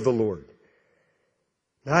joy of the Lord.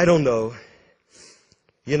 Now, I don't know.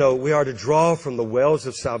 We are to draw from the wells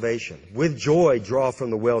of salvation. With joy, draw from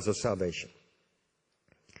the wells of salvation.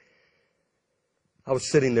 I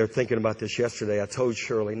was sitting there thinking about this yesterday. I told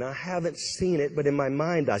Shirley, now I haven't seen it, but in my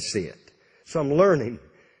mind I see it. So I'm learning.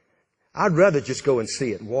 I'd rather just go and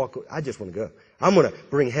see it and walk. I just want to go. I'm going to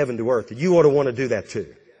bring heaven to earth. You ought to want to do that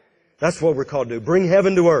too. That's what we're called to do. Bring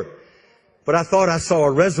heaven to earth. But I thought I saw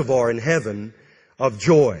a reservoir in heaven of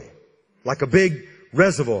joy. Like a big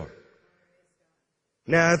reservoir.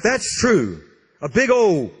 Now, if that's true, a big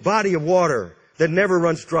old body of water that never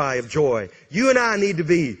runs dry of joy, you and I need to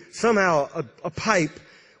be somehow a pipe.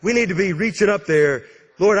 We need to be reaching up there.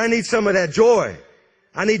 Lord, I need some of that joy.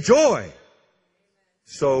 I need joy.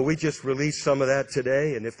 So we just release some of that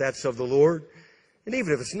today, and if that's of the Lord, and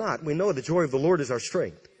even if it's not, we know the joy of the Lord is our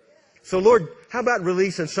strength. So Lord, how about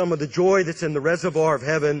releasing some of the joy that's in the reservoir of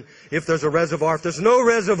heaven, if there's a reservoir. If there's no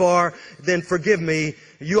reservoir, then forgive me.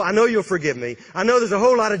 I know you'll forgive me. I know there's a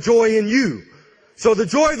whole lot of joy in you. So the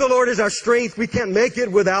joy of the Lord is our strength. We can't make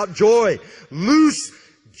it without joy. Loose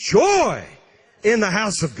joy in the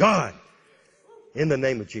house of God. In the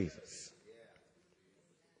name of Jesus.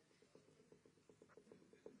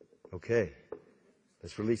 Okay.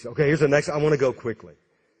 Let's release it. Okay, here's the next. I want to go quickly.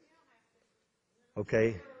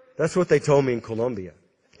 Okay. That's what they told me in Colombia.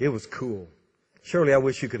 It was cool. Shirley, I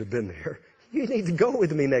wish you could have been there. You need to go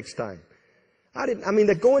with me next time.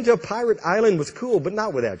 Going to a pirate island was cool, but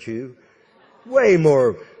not without you. Way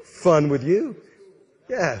more fun with you.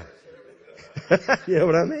 Yeah. You know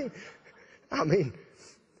what I mean?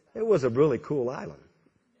 It was a really cool island.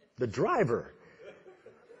 The driver.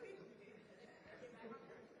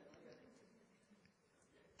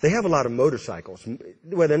 They have a lot of motorcycles.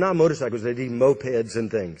 Well, they're not motorcycles. They're mopeds and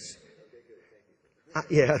things.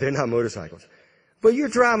 Yeah, they're not motorcycles. But you're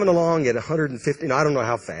driving along at 150. I don't know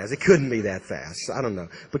how fast. It couldn't be that fast. I don't know.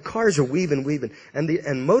 But cars are weaving.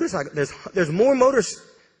 And motorcycles, there's more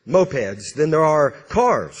mopeds than there are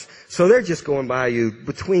cars. So they're just going by you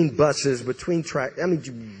between buses, between tracks.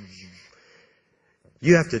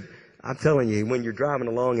 You have to, I'm telling you, when you're driving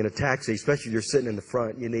along in a taxi, especially if you're sitting in the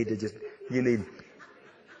front,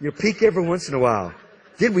 you peek every once in a while.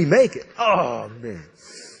 Did we make it? Oh, man.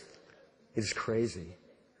 It's crazy.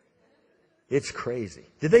 It's crazy.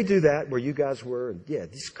 Did they do that where you guys were? Yeah,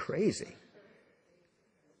 it's crazy.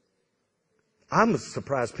 I'm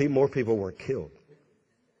surprised more people weren't killed.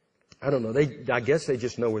 I don't know. I guess they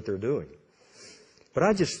just know what they're doing.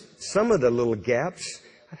 But some of the little gaps,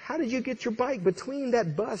 how did you get your bike between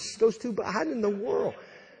that bus, those two buses? How in the world?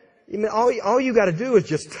 All you got to do is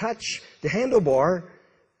just touch the handlebar.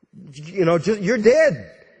 You're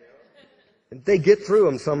dead. And they get through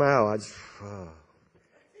them somehow.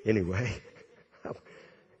 Anyway,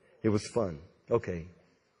 it was fun. Okay.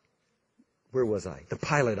 Where was I? The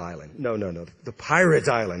Pilot Island. No. The Pirates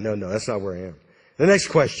Island. No, that's not where I am. The next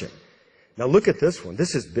question. Now look at this one.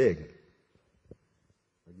 This is big.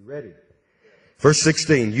 Are you ready? Verse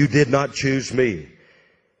 16. You did not choose me,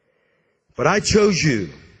 but I chose you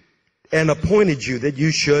and appointed you that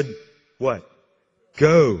you should, what?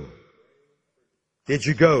 Go. Did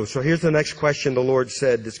you go? So here's the next question the Lord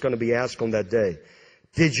said that's going to be asked on that day.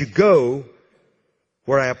 Did you go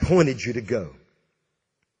where I appointed you to go?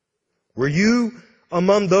 Were you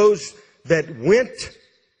among those that went,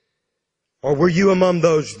 or were you among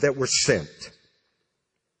those that were sent?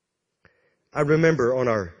 I remember on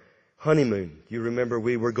our honeymoon, you remember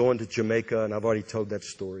we were going to Jamaica, and I've already told that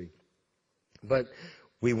story. But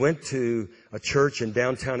we went to a church in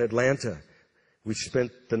downtown Atlanta. We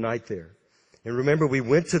spent the night there. And remember, we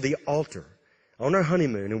went to the altar on our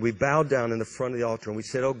honeymoon, and we bowed down in the front of the altar, and we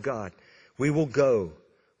said, oh God, we will go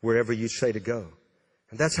wherever you say to go.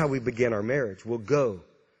 And that's how we began our marriage. We'll go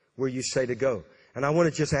where you say to go. And I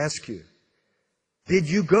want to just ask you, did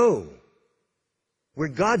you go where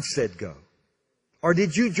God said go? Or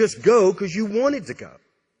did you just go because you wanted to go?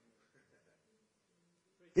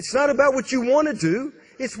 It's not about what you want to do.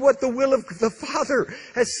 It's what the will of the Father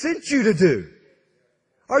has sent you to do.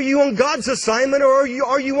 Are you on God's assignment or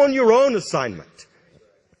are you on your own assignment?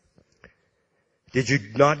 Did you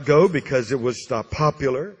not go because it was not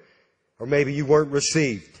popular? Or maybe you weren't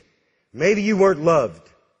received? Maybe you weren't loved?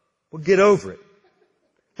 Well, get over it.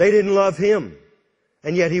 They didn't love him.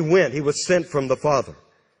 And yet he went. He was sent from the Father.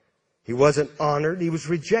 He wasn't honored. He was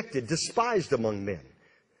rejected, despised among men.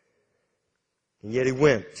 And yet he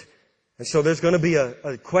went. And so there's going to be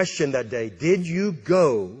a question that day. Did you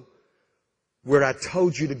go where I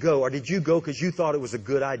told you to go? Or did you go because you thought it was a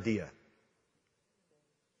good idea?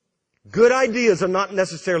 Good ideas are not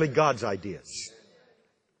necessarily God's ideas.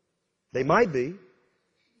 They might be.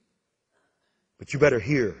 But you better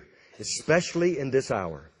hear, especially in this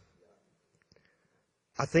hour.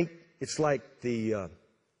 I think it's like the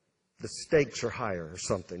stakes are higher or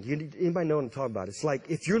something. Anybody know what I'm talking about? It's like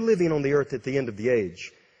if you're living on the earth at the end of the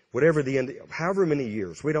age, whatever the end, however many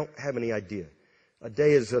years, we don't have any idea. A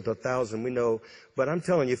day is 1,000, we know. But I'm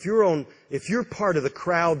telling you, if you're part of the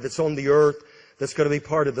crowd that's on the earth, that's going to be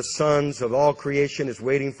part of the sons of all creation is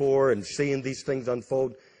waiting for and seeing these things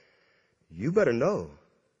unfold, you better know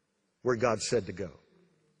where God said to go.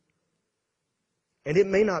 And it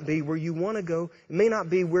may not be where you want to go. It may not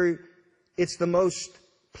be where it's the most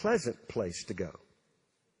pleasant place to go.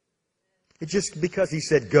 It's just because he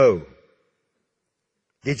said go.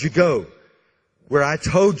 Did you go where I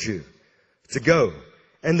told you to go?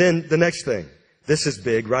 And then the next thing, this is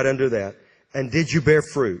big right under that. And did you bear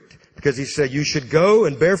fruit? Because he said you should go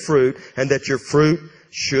and bear fruit and that your fruit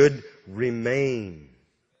should remain.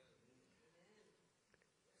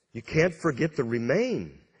 You can't forget the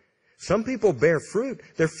remain. Some people bear fruit.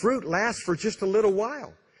 Their fruit lasts for just a little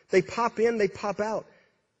while. They pop in, they pop out.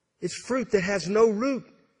 It's fruit that has no root.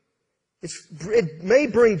 It may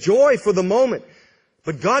bring joy for the moment,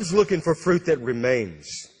 but God's looking for fruit that remains.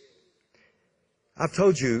 I've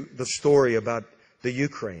told you the story about the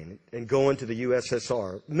Ukraine and going to the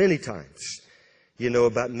USSR many times. You know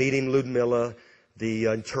about meeting Ludmilla, the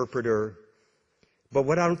interpreter. But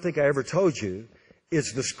what I don't think I ever told you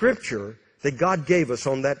is the scripture that God gave us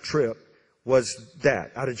on that trip was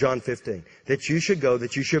that, out of John 15, that you should go,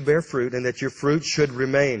 that you should bear fruit, and that your fruit should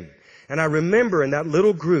remain. And I remember in that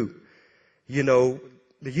little group, you know,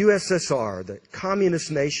 the USSR, the communist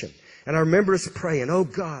nation, and I remember us praying, oh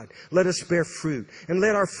God, let us bear fruit, and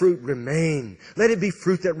let our fruit remain. Let it be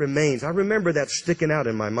fruit that remains. I remember that sticking out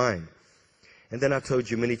in my mind. And then I told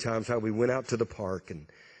you many times how we went out to the park, and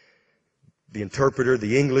the interpreter,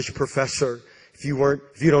 the English professor, if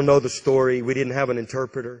you don't know the story, we didn't have an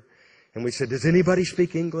interpreter. And we said, does anybody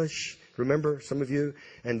speak English? Remember, some of you?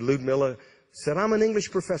 And Ludmilla said, I'm an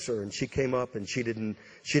English professor. And she came up and she didn't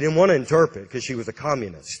want to interpret because she was a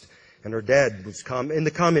communist. And her dad was in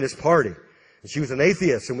the Communist Party. And she was an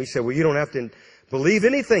atheist. And we said, well, you don't have to believe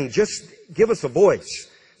anything. Just give us a voice.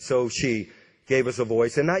 So she gave us a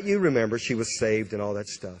voice. And not you, remember, she was saved and all that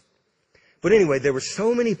stuff. But anyway, there were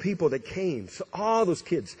so many people that came. So all those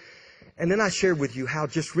kids. And then I shared with you how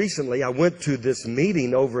just recently I went to this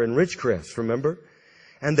meeting over in Ridgecrest, remember?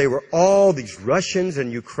 And they were all these Russians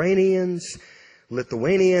and Ukrainians,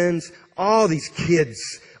 Lithuanians, all these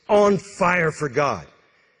kids on fire for God.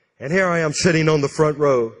 And here I am sitting on the front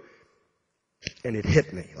row, and it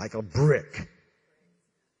hit me like a brick.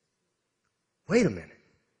 Wait a minute.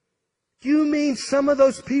 You mean some of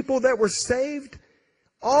those people that were saved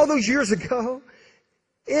all those years ago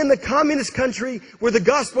in the communist country where the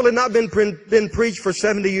gospel had not been preached for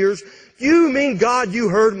 70 years? You mean, God, you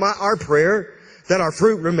heard our prayer that our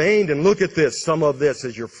fruit remained, and look at this, some of this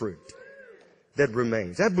is your fruit that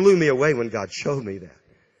remains. That blew me away when God showed me that.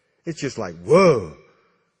 It's just like, whoa.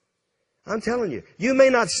 I'm telling you, you may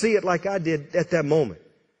not see it like I did at that moment,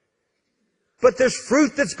 but there's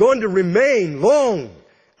fruit that's going to remain long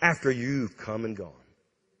after you've come and gone.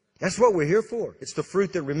 That's what we're here for. It's the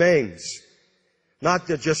fruit that remains. Not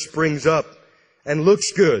that just springs up and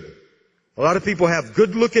looks good. A lot of people have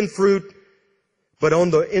good-looking fruit, but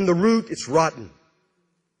in the root, it's rotten.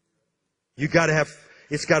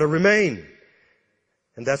 It's got to remain.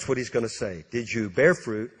 And that's what he's going to say. Did you bear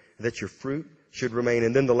fruit, that your fruit should remain?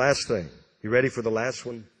 And then the last thing. You ready for the last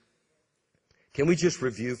one? Can we just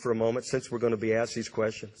review for a moment, since we're going to be asked these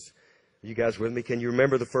questions? Are you guys with me? Can you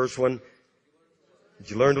remember the first one?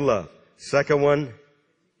 Did you learn to love? Second one,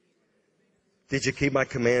 did you keep my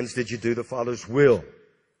commands? Did you do the Father's will?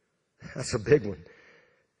 That's a big one.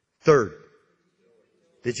 Third,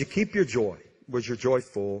 did you keep your joy? Was your joy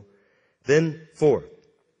full? Then fourth,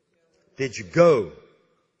 did you go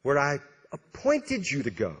where I appointed you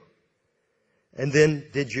to go? And then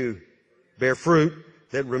did you bear fruit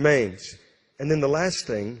that remains. And then the last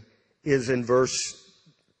thing is in verse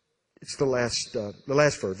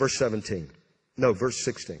 17. No, verse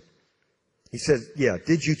 16. He says,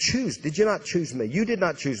 did you not choose me? You did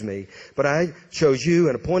not choose me, but I chose you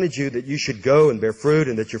and appointed you that you should go and bear fruit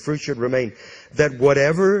and that your fruit should remain. That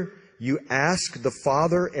whatever you ask the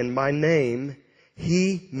Father in my name,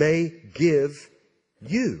 He may give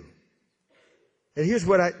you. And here's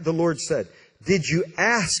what the Lord said. Did you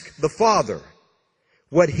ask the Father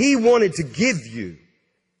what He wanted to give you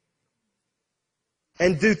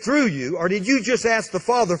and do through you, or did you just ask the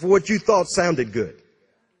Father for what you thought sounded good?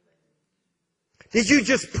 Did you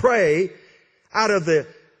just pray out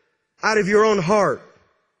of your own heart?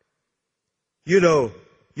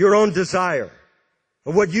 Your own desire,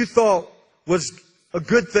 or what you thought was a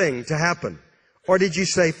good thing to happen? Or did you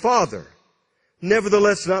say, Father,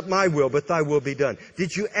 nevertheless not my will, but thy will be done?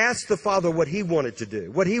 Did you ask the Father what He wanted to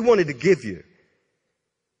do, what He wanted to give you?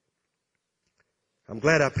 I'm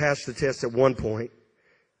glad I passed the test at one point.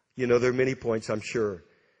 There are many points, I'm sure.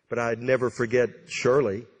 But I'd never forget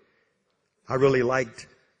Shirley. I really liked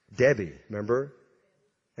Debbie, remember?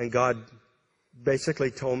 And God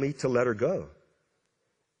basically told me to let her go.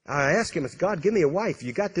 I asked Him, God, give me a wife.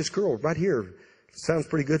 You got this girl right here. Sounds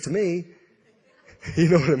pretty good to me. You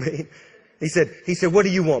know what I mean? He said, what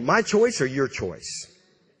do you want? My choice or your choice?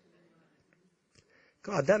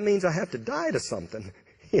 God, that means I have to die to something.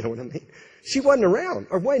 You know what I mean? She wasn't around.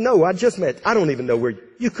 Or wait, no, I just met. I don't even know where.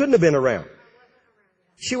 You couldn't have been around.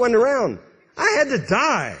 She wasn't around. I had to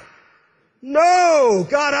die. No,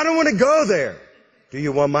 God, I don't want to go there. Do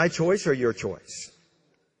you want my choice or your choice?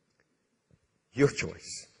 Your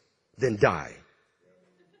choice. Then die.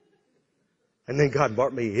 And then God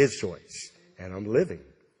brought me His choice. And I'm living.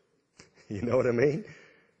 You know what I mean?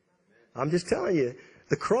 I'm just telling you,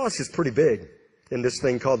 the cross is pretty big in this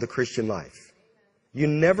thing called the Christian life. You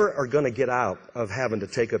never are going to get out of having to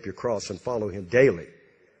take up your cross and follow Him daily.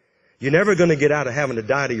 You're never going to get out of having to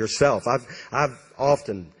die to yourself. I've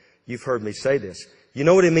often, you've heard me say this. You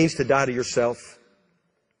know what it means to die to yourself?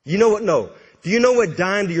 You know what? No. Do you know what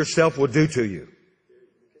dying to yourself will do to you?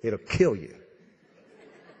 It'll kill you.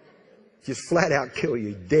 Just flat out kill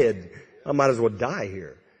you. Dead. I might as well die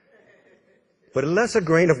here. But unless a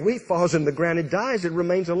grain of wheat falls in the ground, it dies, it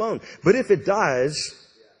remains alone. But if it dies,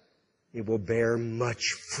 it will bear much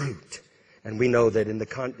fruit. And we know that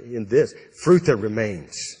in this, fruit that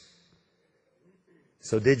remains.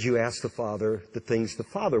 So did you ask the Father the things the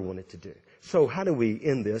Father wanted to do? So how do we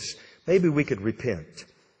end this? Maybe we could repent.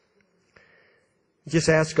 Just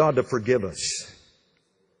ask God to forgive us.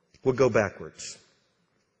 We'll go backwards.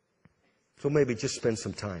 So maybe just spend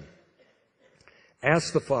some time.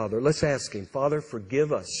 Ask the Father. Let's ask Him, Father,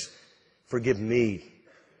 forgive us. Forgive me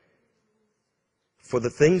for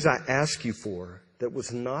the things I asked you for that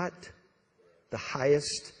was not the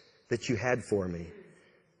highest that you had for me.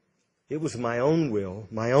 It was my own will,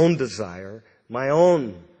 my own desire, my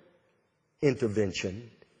own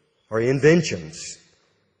intervention or inventions.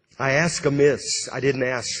 I asked amiss. I didn't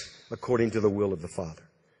ask according to the will of the Father.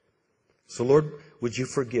 So Lord, would you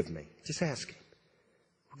forgive me? Just ask Him.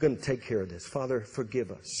 We're going to take care of this. Father, forgive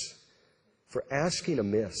us for asking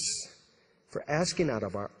amiss, for asking out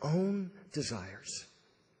of our own desires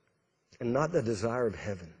and not the desire of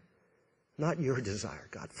heaven, not your desire,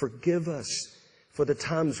 God. Forgive us for the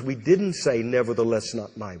times we didn't say, nevertheless,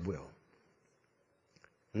 not my will.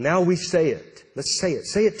 Now we say it. Let's say it.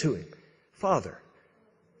 Say it to Him. Father,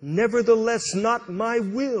 nevertheless, not my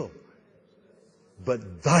will,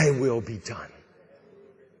 but thy will be done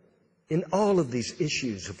in all of these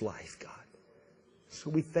issues of life, God. So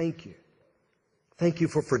we thank you. Thank you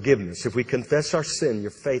for forgiveness. If we confess our sin,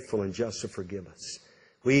 you're faithful and just to forgive us.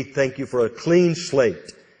 We thank you for a clean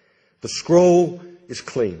slate. The scroll is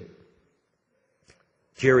clean.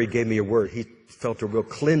 Jerry gave me a word. He felt a real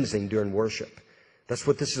cleansing during worship. That's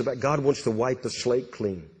what this is about. God wants to wipe the slate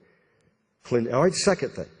clean. All right, second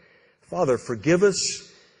thing. Father, forgive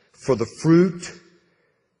us for the fruit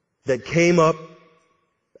that came up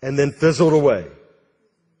and then fizzled away.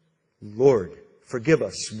 Lord, forgive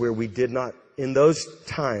us where we did not, in those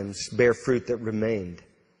times, bear fruit that remained.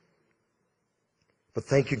 But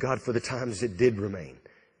thank you, God, for the times it did remain.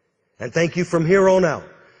 And thank you from here on out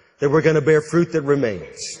that we're going to bear fruit that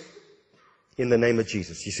remains. In the name of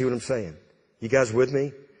Jesus. You see what I'm saying? You guys with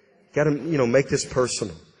me? Got to, make this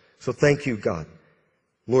personal. So thank you, God.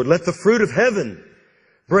 Lord, let the fruit of heaven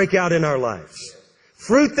break out in our lives.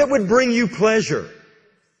 Fruit that would bring you pleasure.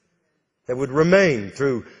 That would remain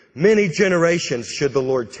through many generations should the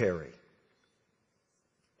Lord tarry.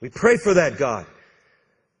 We pray for that, God.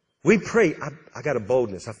 We pray. I got a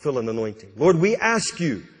boldness. I feel an anointing. Lord, we ask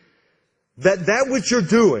you that which you're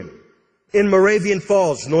doing in Moravian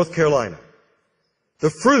Falls, North Carolina, the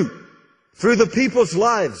fruit through the people's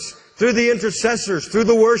lives, through the intercessors, through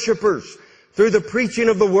the worshipers, through the preaching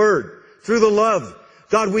of the word, through the love.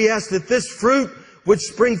 God, we ask that this fruit would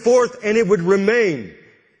spring forth and it would remain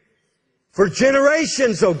for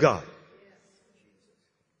generations, oh God.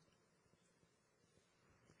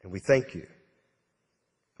 And we thank you.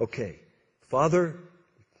 Okay. Father,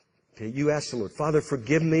 okay, you ask the Lord, Father,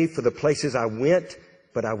 forgive me for the places I went,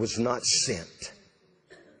 but I was not sent.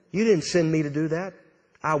 You didn't send me to do that.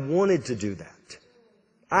 I wanted to do that.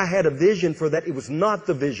 I had a vision for that. It was not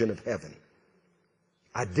the vision of heaven.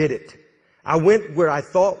 I did it. I went where I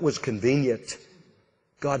thought was convenient.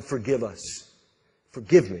 God, forgive us.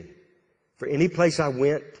 Forgive me for any place I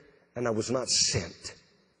went and I was not sent.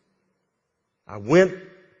 I went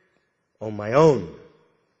on my own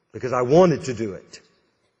because I wanted to do it.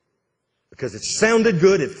 Because it sounded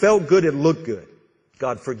good, it felt good, it looked good.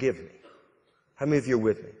 God, forgive me. How many of you are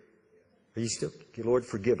with me? Are you still? Okay, Lord,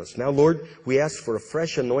 forgive us. Now, Lord, we ask for a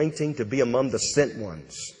fresh anointing to be among the sent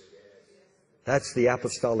ones. That's the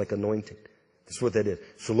apostolic anointing. That's what that is.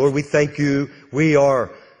 So, Lord, we thank you. We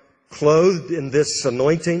are clothed in this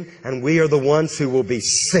anointing, and we are the ones who will be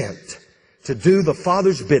sent to do the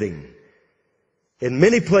Father's bidding in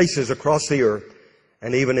many places across the earth,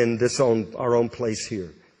 and even in our own place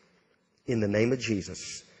here. In the name of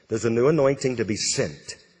Jesus. There's a new anointing to be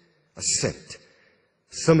sent. A sent.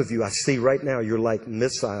 Some of you, I see right now, you're like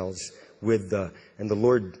missiles and the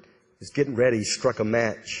Lord is getting ready. He struck a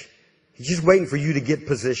match. He's just waiting for you to get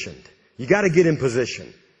positioned. You got to get in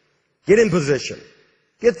position. Get in position.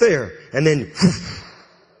 Get there. And then,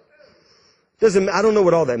 I don't know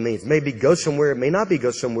what all that means. Maybe go somewhere. It may not be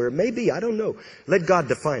go somewhere. It may be. I don't know. Let God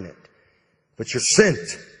define it. But you're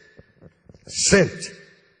sent. Sent.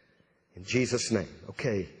 In Jesus' name.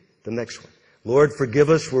 Okay, the next one. Lord,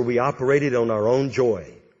 forgive us where we operated on our own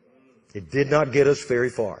joy. It did not get us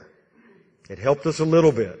very far. It helped us a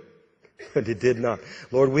little bit, but it did not.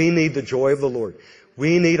 Lord, we need the joy of the Lord.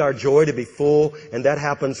 We need our joy to be full, and that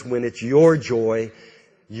happens when it's your joy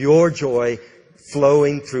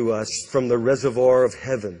flowing through us from the reservoir of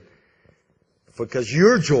heaven. Because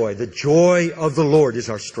your joy, the joy of the Lord,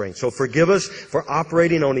 is our strength. So forgive us for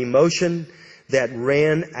operating on emotion that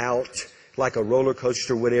ran out like a roller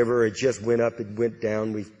coaster, whatever. It just went up, it went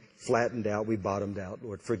down, we flattened out, we bottomed out.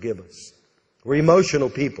 Lord, forgive us. We're emotional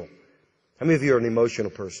people. How many of you are an emotional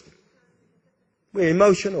person? We're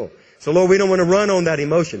emotional. So Lord, we don't want to run on that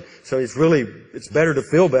emotion. So it's better to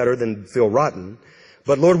feel better than feel rotten.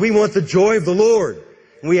 But Lord, we want the joy of the Lord.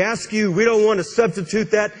 And we ask you, we don't want to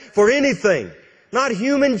substitute that for anything. Not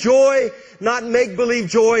human joy, not make-believe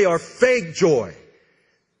joy or fake joy.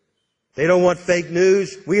 They don't want fake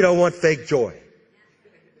news. We don't want fake joy.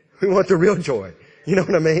 We want the real joy. You know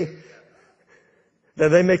what I mean? Now,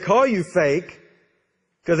 they may call you fake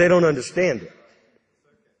because they don't understand it.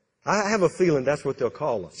 I have a feeling that's what they'll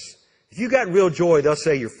call us. If you got real joy, they'll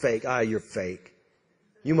say you're fake. You're fake.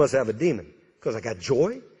 You must have a demon. Because I got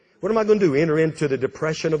joy? What am I going to do? Enter into the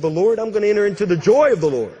depression of the Lord? I'm going to enter into the joy of the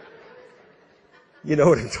Lord. You know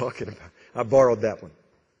what I'm talking about. I borrowed that one.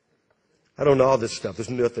 I don't know all this stuff. There's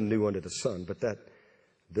nothing new under the sun, but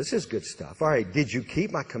this is good stuff. All right. Did you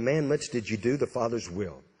keep my commandments? Did you do the Father's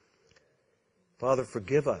will? Father,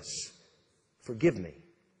 forgive us. Forgive me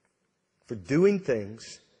for doing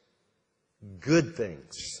things, good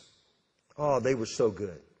things. Oh, they were so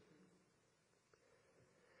good.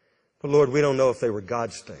 But Lord, we don't know if they were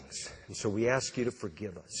God's things. And so we ask you to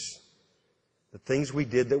forgive us. The things we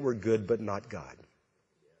did that were good, but not God.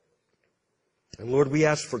 And Lord, we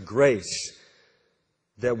ask for grace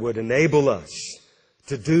that would enable us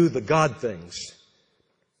to do the God things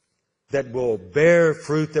that will bear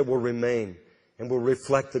fruit that will remain and will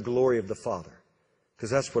reflect the glory of the Father. Because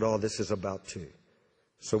that's what all this is about too.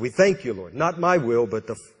 So we thank you, Lord. Not my will, but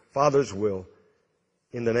the Father's will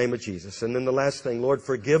in the name of Jesus. And then the last thing, Lord,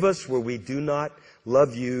 forgive us where we do not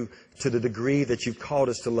love you to the degree that you've called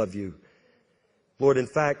us to love you. Lord, in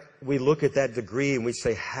fact, we look at that degree and we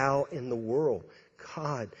say, how in the world?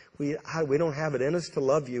 God, we don't have it in us to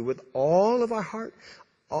love you with all of our heart,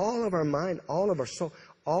 all of our mind, all of our soul,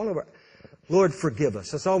 all of our... Lord, forgive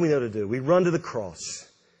us. That's all we know to do. We run to the cross.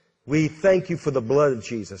 We thank you for the blood of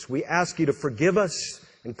Jesus. We ask you to forgive us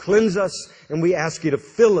and cleanse us, and we ask you to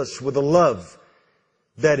fill us with a love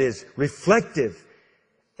that is reflective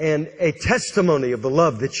and a testimony of the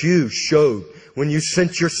love that you showed when you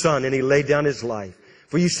sent your Son and He laid down His life.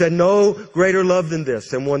 For you said no greater love than this,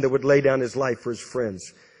 than one that would lay down his life for his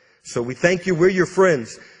friends. So we thank you. We're your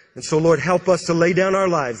friends. And so, Lord, help us to lay down our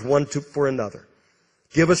lives one for another.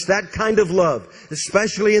 Give us that kind of love,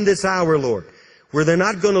 especially in this hour, Lord, where they're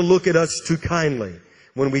not going to look at us too kindly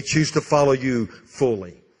when we choose to follow you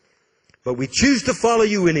fully. But we choose to follow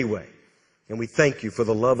you anyway. And we thank you for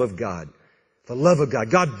the love of God. The love of God.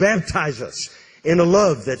 God, baptize us in a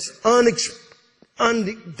love that's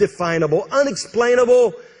undefinable,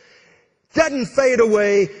 unexplainable, doesn't fade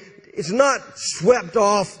away. It's not swept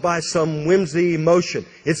off by some whimsy emotion.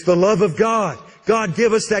 It's the love of God. God,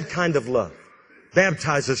 give us that kind of love.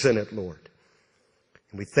 Baptize us in it, Lord.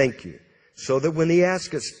 And we thank you. So that when He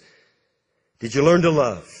asks us, did you learn to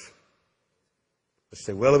love? Let's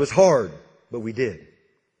say, well, it was hard, but we did.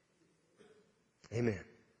 Amen.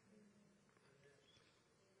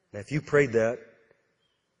 Now, if you prayed that,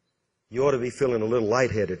 you ought to be feeling a little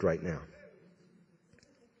lightheaded right now.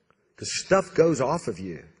 Because stuff goes off of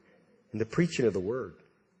you in the preaching of the Word.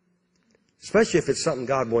 Especially if it's something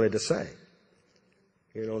God wanted to say.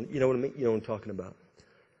 You know what I mean? You know what I'm talking about.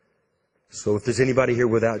 So if there's anybody here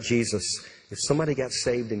without Jesus, if somebody got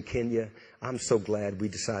saved in Kenya, I'm so glad we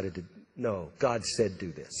decided to, no, God said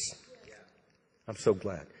do this. I'm so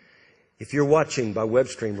glad. If you're watching by web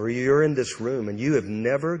stream or you're in this room and you have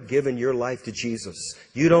never given your life to Jesus,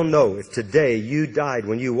 you don't know if today you died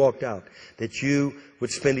when you walked out that you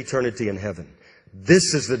would spend eternity in heaven.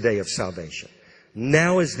 This is the day of salvation.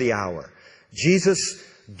 Now is the hour. Jesus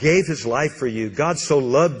gave His life for you. God so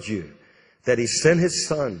loved you that He sent His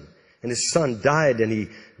Son, and His Son died and He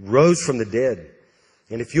rose from the dead.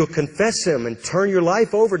 And if you'll confess Him and turn your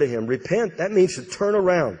life over to Him, repent, that means to turn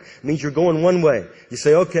around. It means you're going one way. You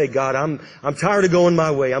say, okay, God, I'm tired of going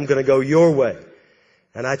my way. I'm going to go your way.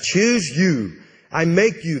 And I choose you. I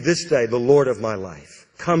make you this day the Lord of my life.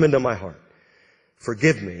 Come into my heart.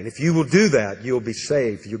 Forgive me. And if you will do that, you'll be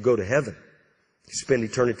saved. You'll go to heaven. You spend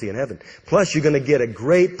eternity in heaven. Plus, you're going to get a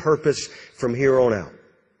great purpose from here on out.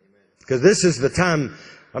 Because this is the time,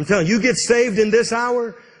 I'm telling you, you get saved in this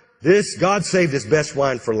hour, God saved His best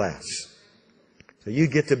wine for last. So you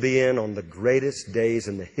get to be in on the greatest days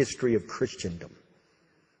in the history of Christendom.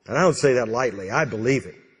 And I don't say that lightly. I believe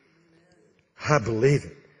it. I believe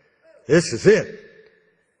it. This is it.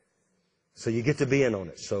 So you get to be in on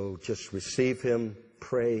it. So just receive Him,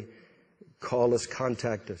 pray, call us,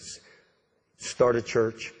 contact us, start a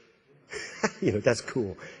church. That's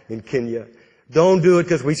cool in Kenya. Don't do it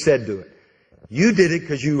because we said do it. You did it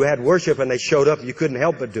because you had worship and they showed up and you couldn't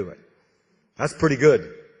help but do it. That's pretty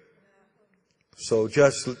good. So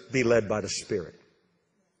just be led by the Spirit.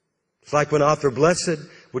 It's like when Arthur Blessed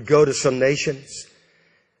would go to some nations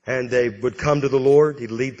and they would come to the Lord.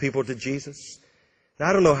 He'd lead people to Jesus. Now,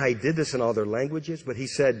 I don't know how he did this in all their languages, but he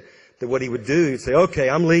said that what he would do, he'd say, okay,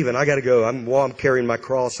 I'm leaving. I got to go. I'm carrying my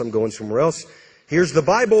cross. I'm going somewhere else. Here's the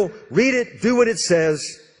Bible. Read it. Do what it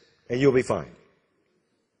says and you'll be fine.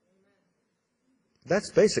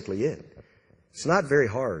 That's basically it. It's not very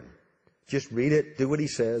hard. Just read it, do what He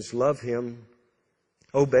says, love Him,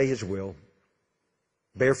 obey His will,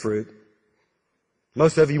 bear fruit.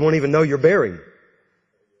 Most of you won't even know you're bearing.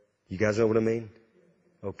 You guys know what I mean?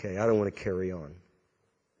 Okay, I don't want to carry on.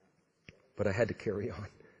 But I had to carry on.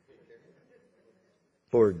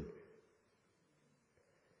 Lord,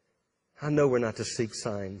 I know we're not to seek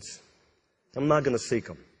signs. I'm not going to seek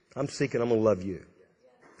them. I'm going to love you.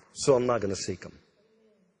 So I'm not going to seek them.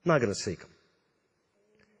 I'm not going to seek them.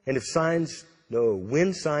 And if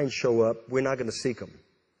when signs show up, we're not going to seek them.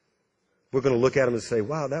 We're going to look at them and say,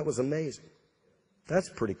 wow, that was amazing. That's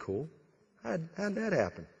pretty cool. How'd that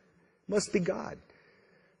happen? Must be God.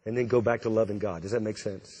 And then go back to loving God. Does that make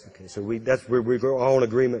sense? Okay, so we're all in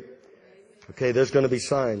agreement. Okay, there's going to be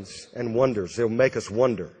signs and wonders. They'll make us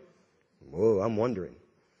wonder. Whoa, I'm wondering.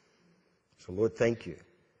 So Lord, thank you.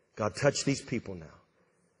 God, touch these people now.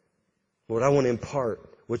 Lord, I want to impart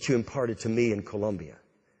what you imparted to me in Colombia.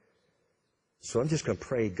 So I'm just going to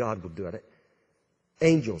pray God will do it.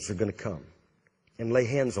 Angels are going to come and lay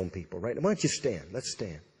hands on people, right? Why don't you stand? Let's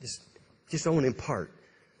stand. Just I want to impart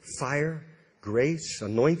fire, grace,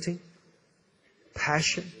 anointing,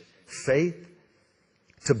 passion, faith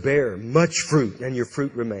to bear much fruit, and your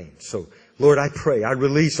fruit remains. So, Lord, I pray, I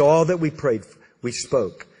release all that we prayed, we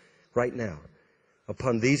spoke right now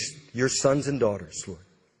upon these, your sons and daughters, Lord.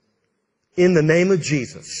 In the name of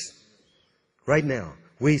Jesus, right now,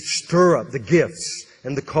 we stir up the gifts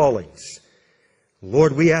and the callings.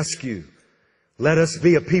 Lord, we ask you, let us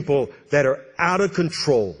be a people that are out of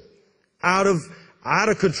control. Out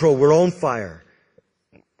of control. We're on fire.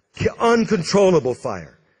 Uncontrollable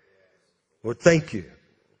fire. Lord, thank you.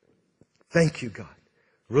 Thank you, God.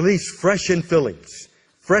 Release fresh infillings,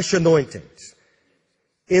 fresh anointings.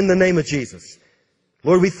 In the name of Jesus.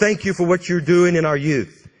 Lord, we thank you for what you're doing in our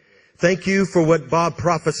youth. Thank you for what Bob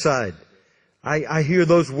prophesied. I hear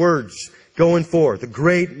those words going forth, a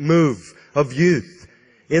great move of youth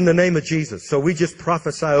in the name of Jesus. So we just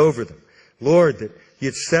prophesy over them. Lord, that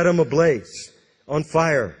you'd set them ablaze, on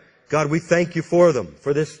fire. God, we thank you for them,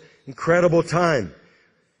 for this incredible time.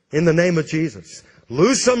 In the name of Jesus.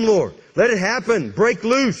 Loose them, Lord. Let it happen. Break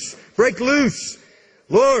loose. Break loose.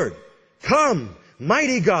 Lord, come,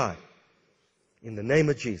 mighty God. In the name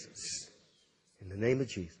of Jesus. In the name of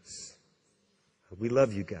Jesus. We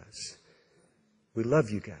love you guys. We love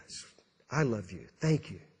you guys. I love you. Thank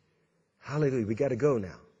you. Hallelujah. We got to go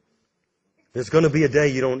now. There's going to be a day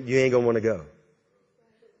you ain't going to want to go.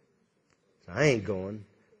 I ain't going.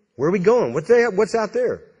 Where are we going? What's out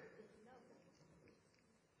there?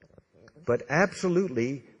 But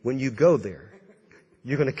absolutely, when you go there,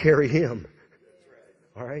 you're going to carry Him.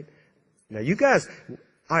 All right? Now you guys,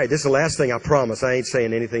 all right, this is the last thing I promise. I ain't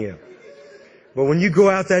saying anything else. But when you go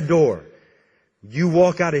out that door, you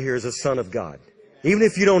walk out of here as a son of God. Even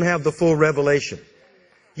if you don't have the full revelation.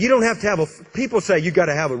 You don't have to have people say you got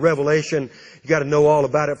to have a revelation, you got to know all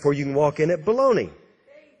about it before you can walk in it. Baloney.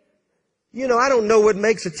 You know, I don't know what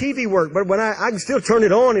makes a TV work, but when I can still turn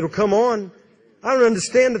it on, it'll come on. I don't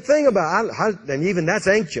understand the thing about it. And even that's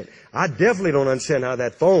ancient. I definitely don't understand how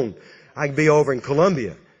that phone, I can be over in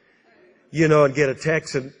Colombia, you know, and get a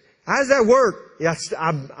text and, how does that work? Yes,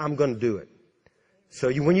 I'm going to do it.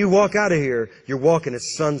 So when you walk out of here, you're walking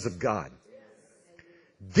as sons of God.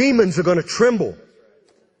 Demons are going to tremble.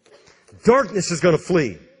 Darkness is going to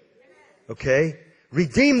flee. Okay?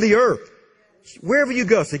 Redeem the earth. Wherever you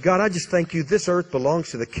go, say, God, I just thank you. This earth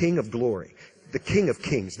belongs to the King of glory. The King of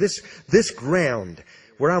kings. This ground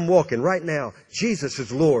where I'm walking right now, Jesus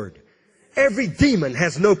is Lord. Every demon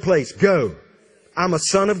has no place. Go. I'm a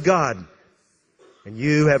son of God. And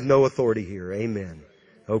you have no authority here. Amen.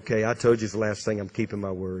 Okay, I told you it's the last thing. I'm keeping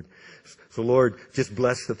my word. So Lord, just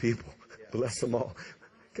bless the people. Bless them all.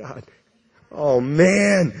 God. Oh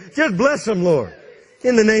man. Just bless them, Lord.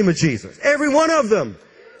 In the name of Jesus. Every one of them.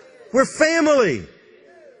 We're family.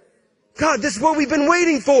 God, this is what we've been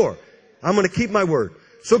waiting for. I'm going to keep my word.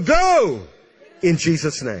 So go in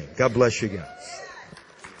Jesus' name. God bless you guys.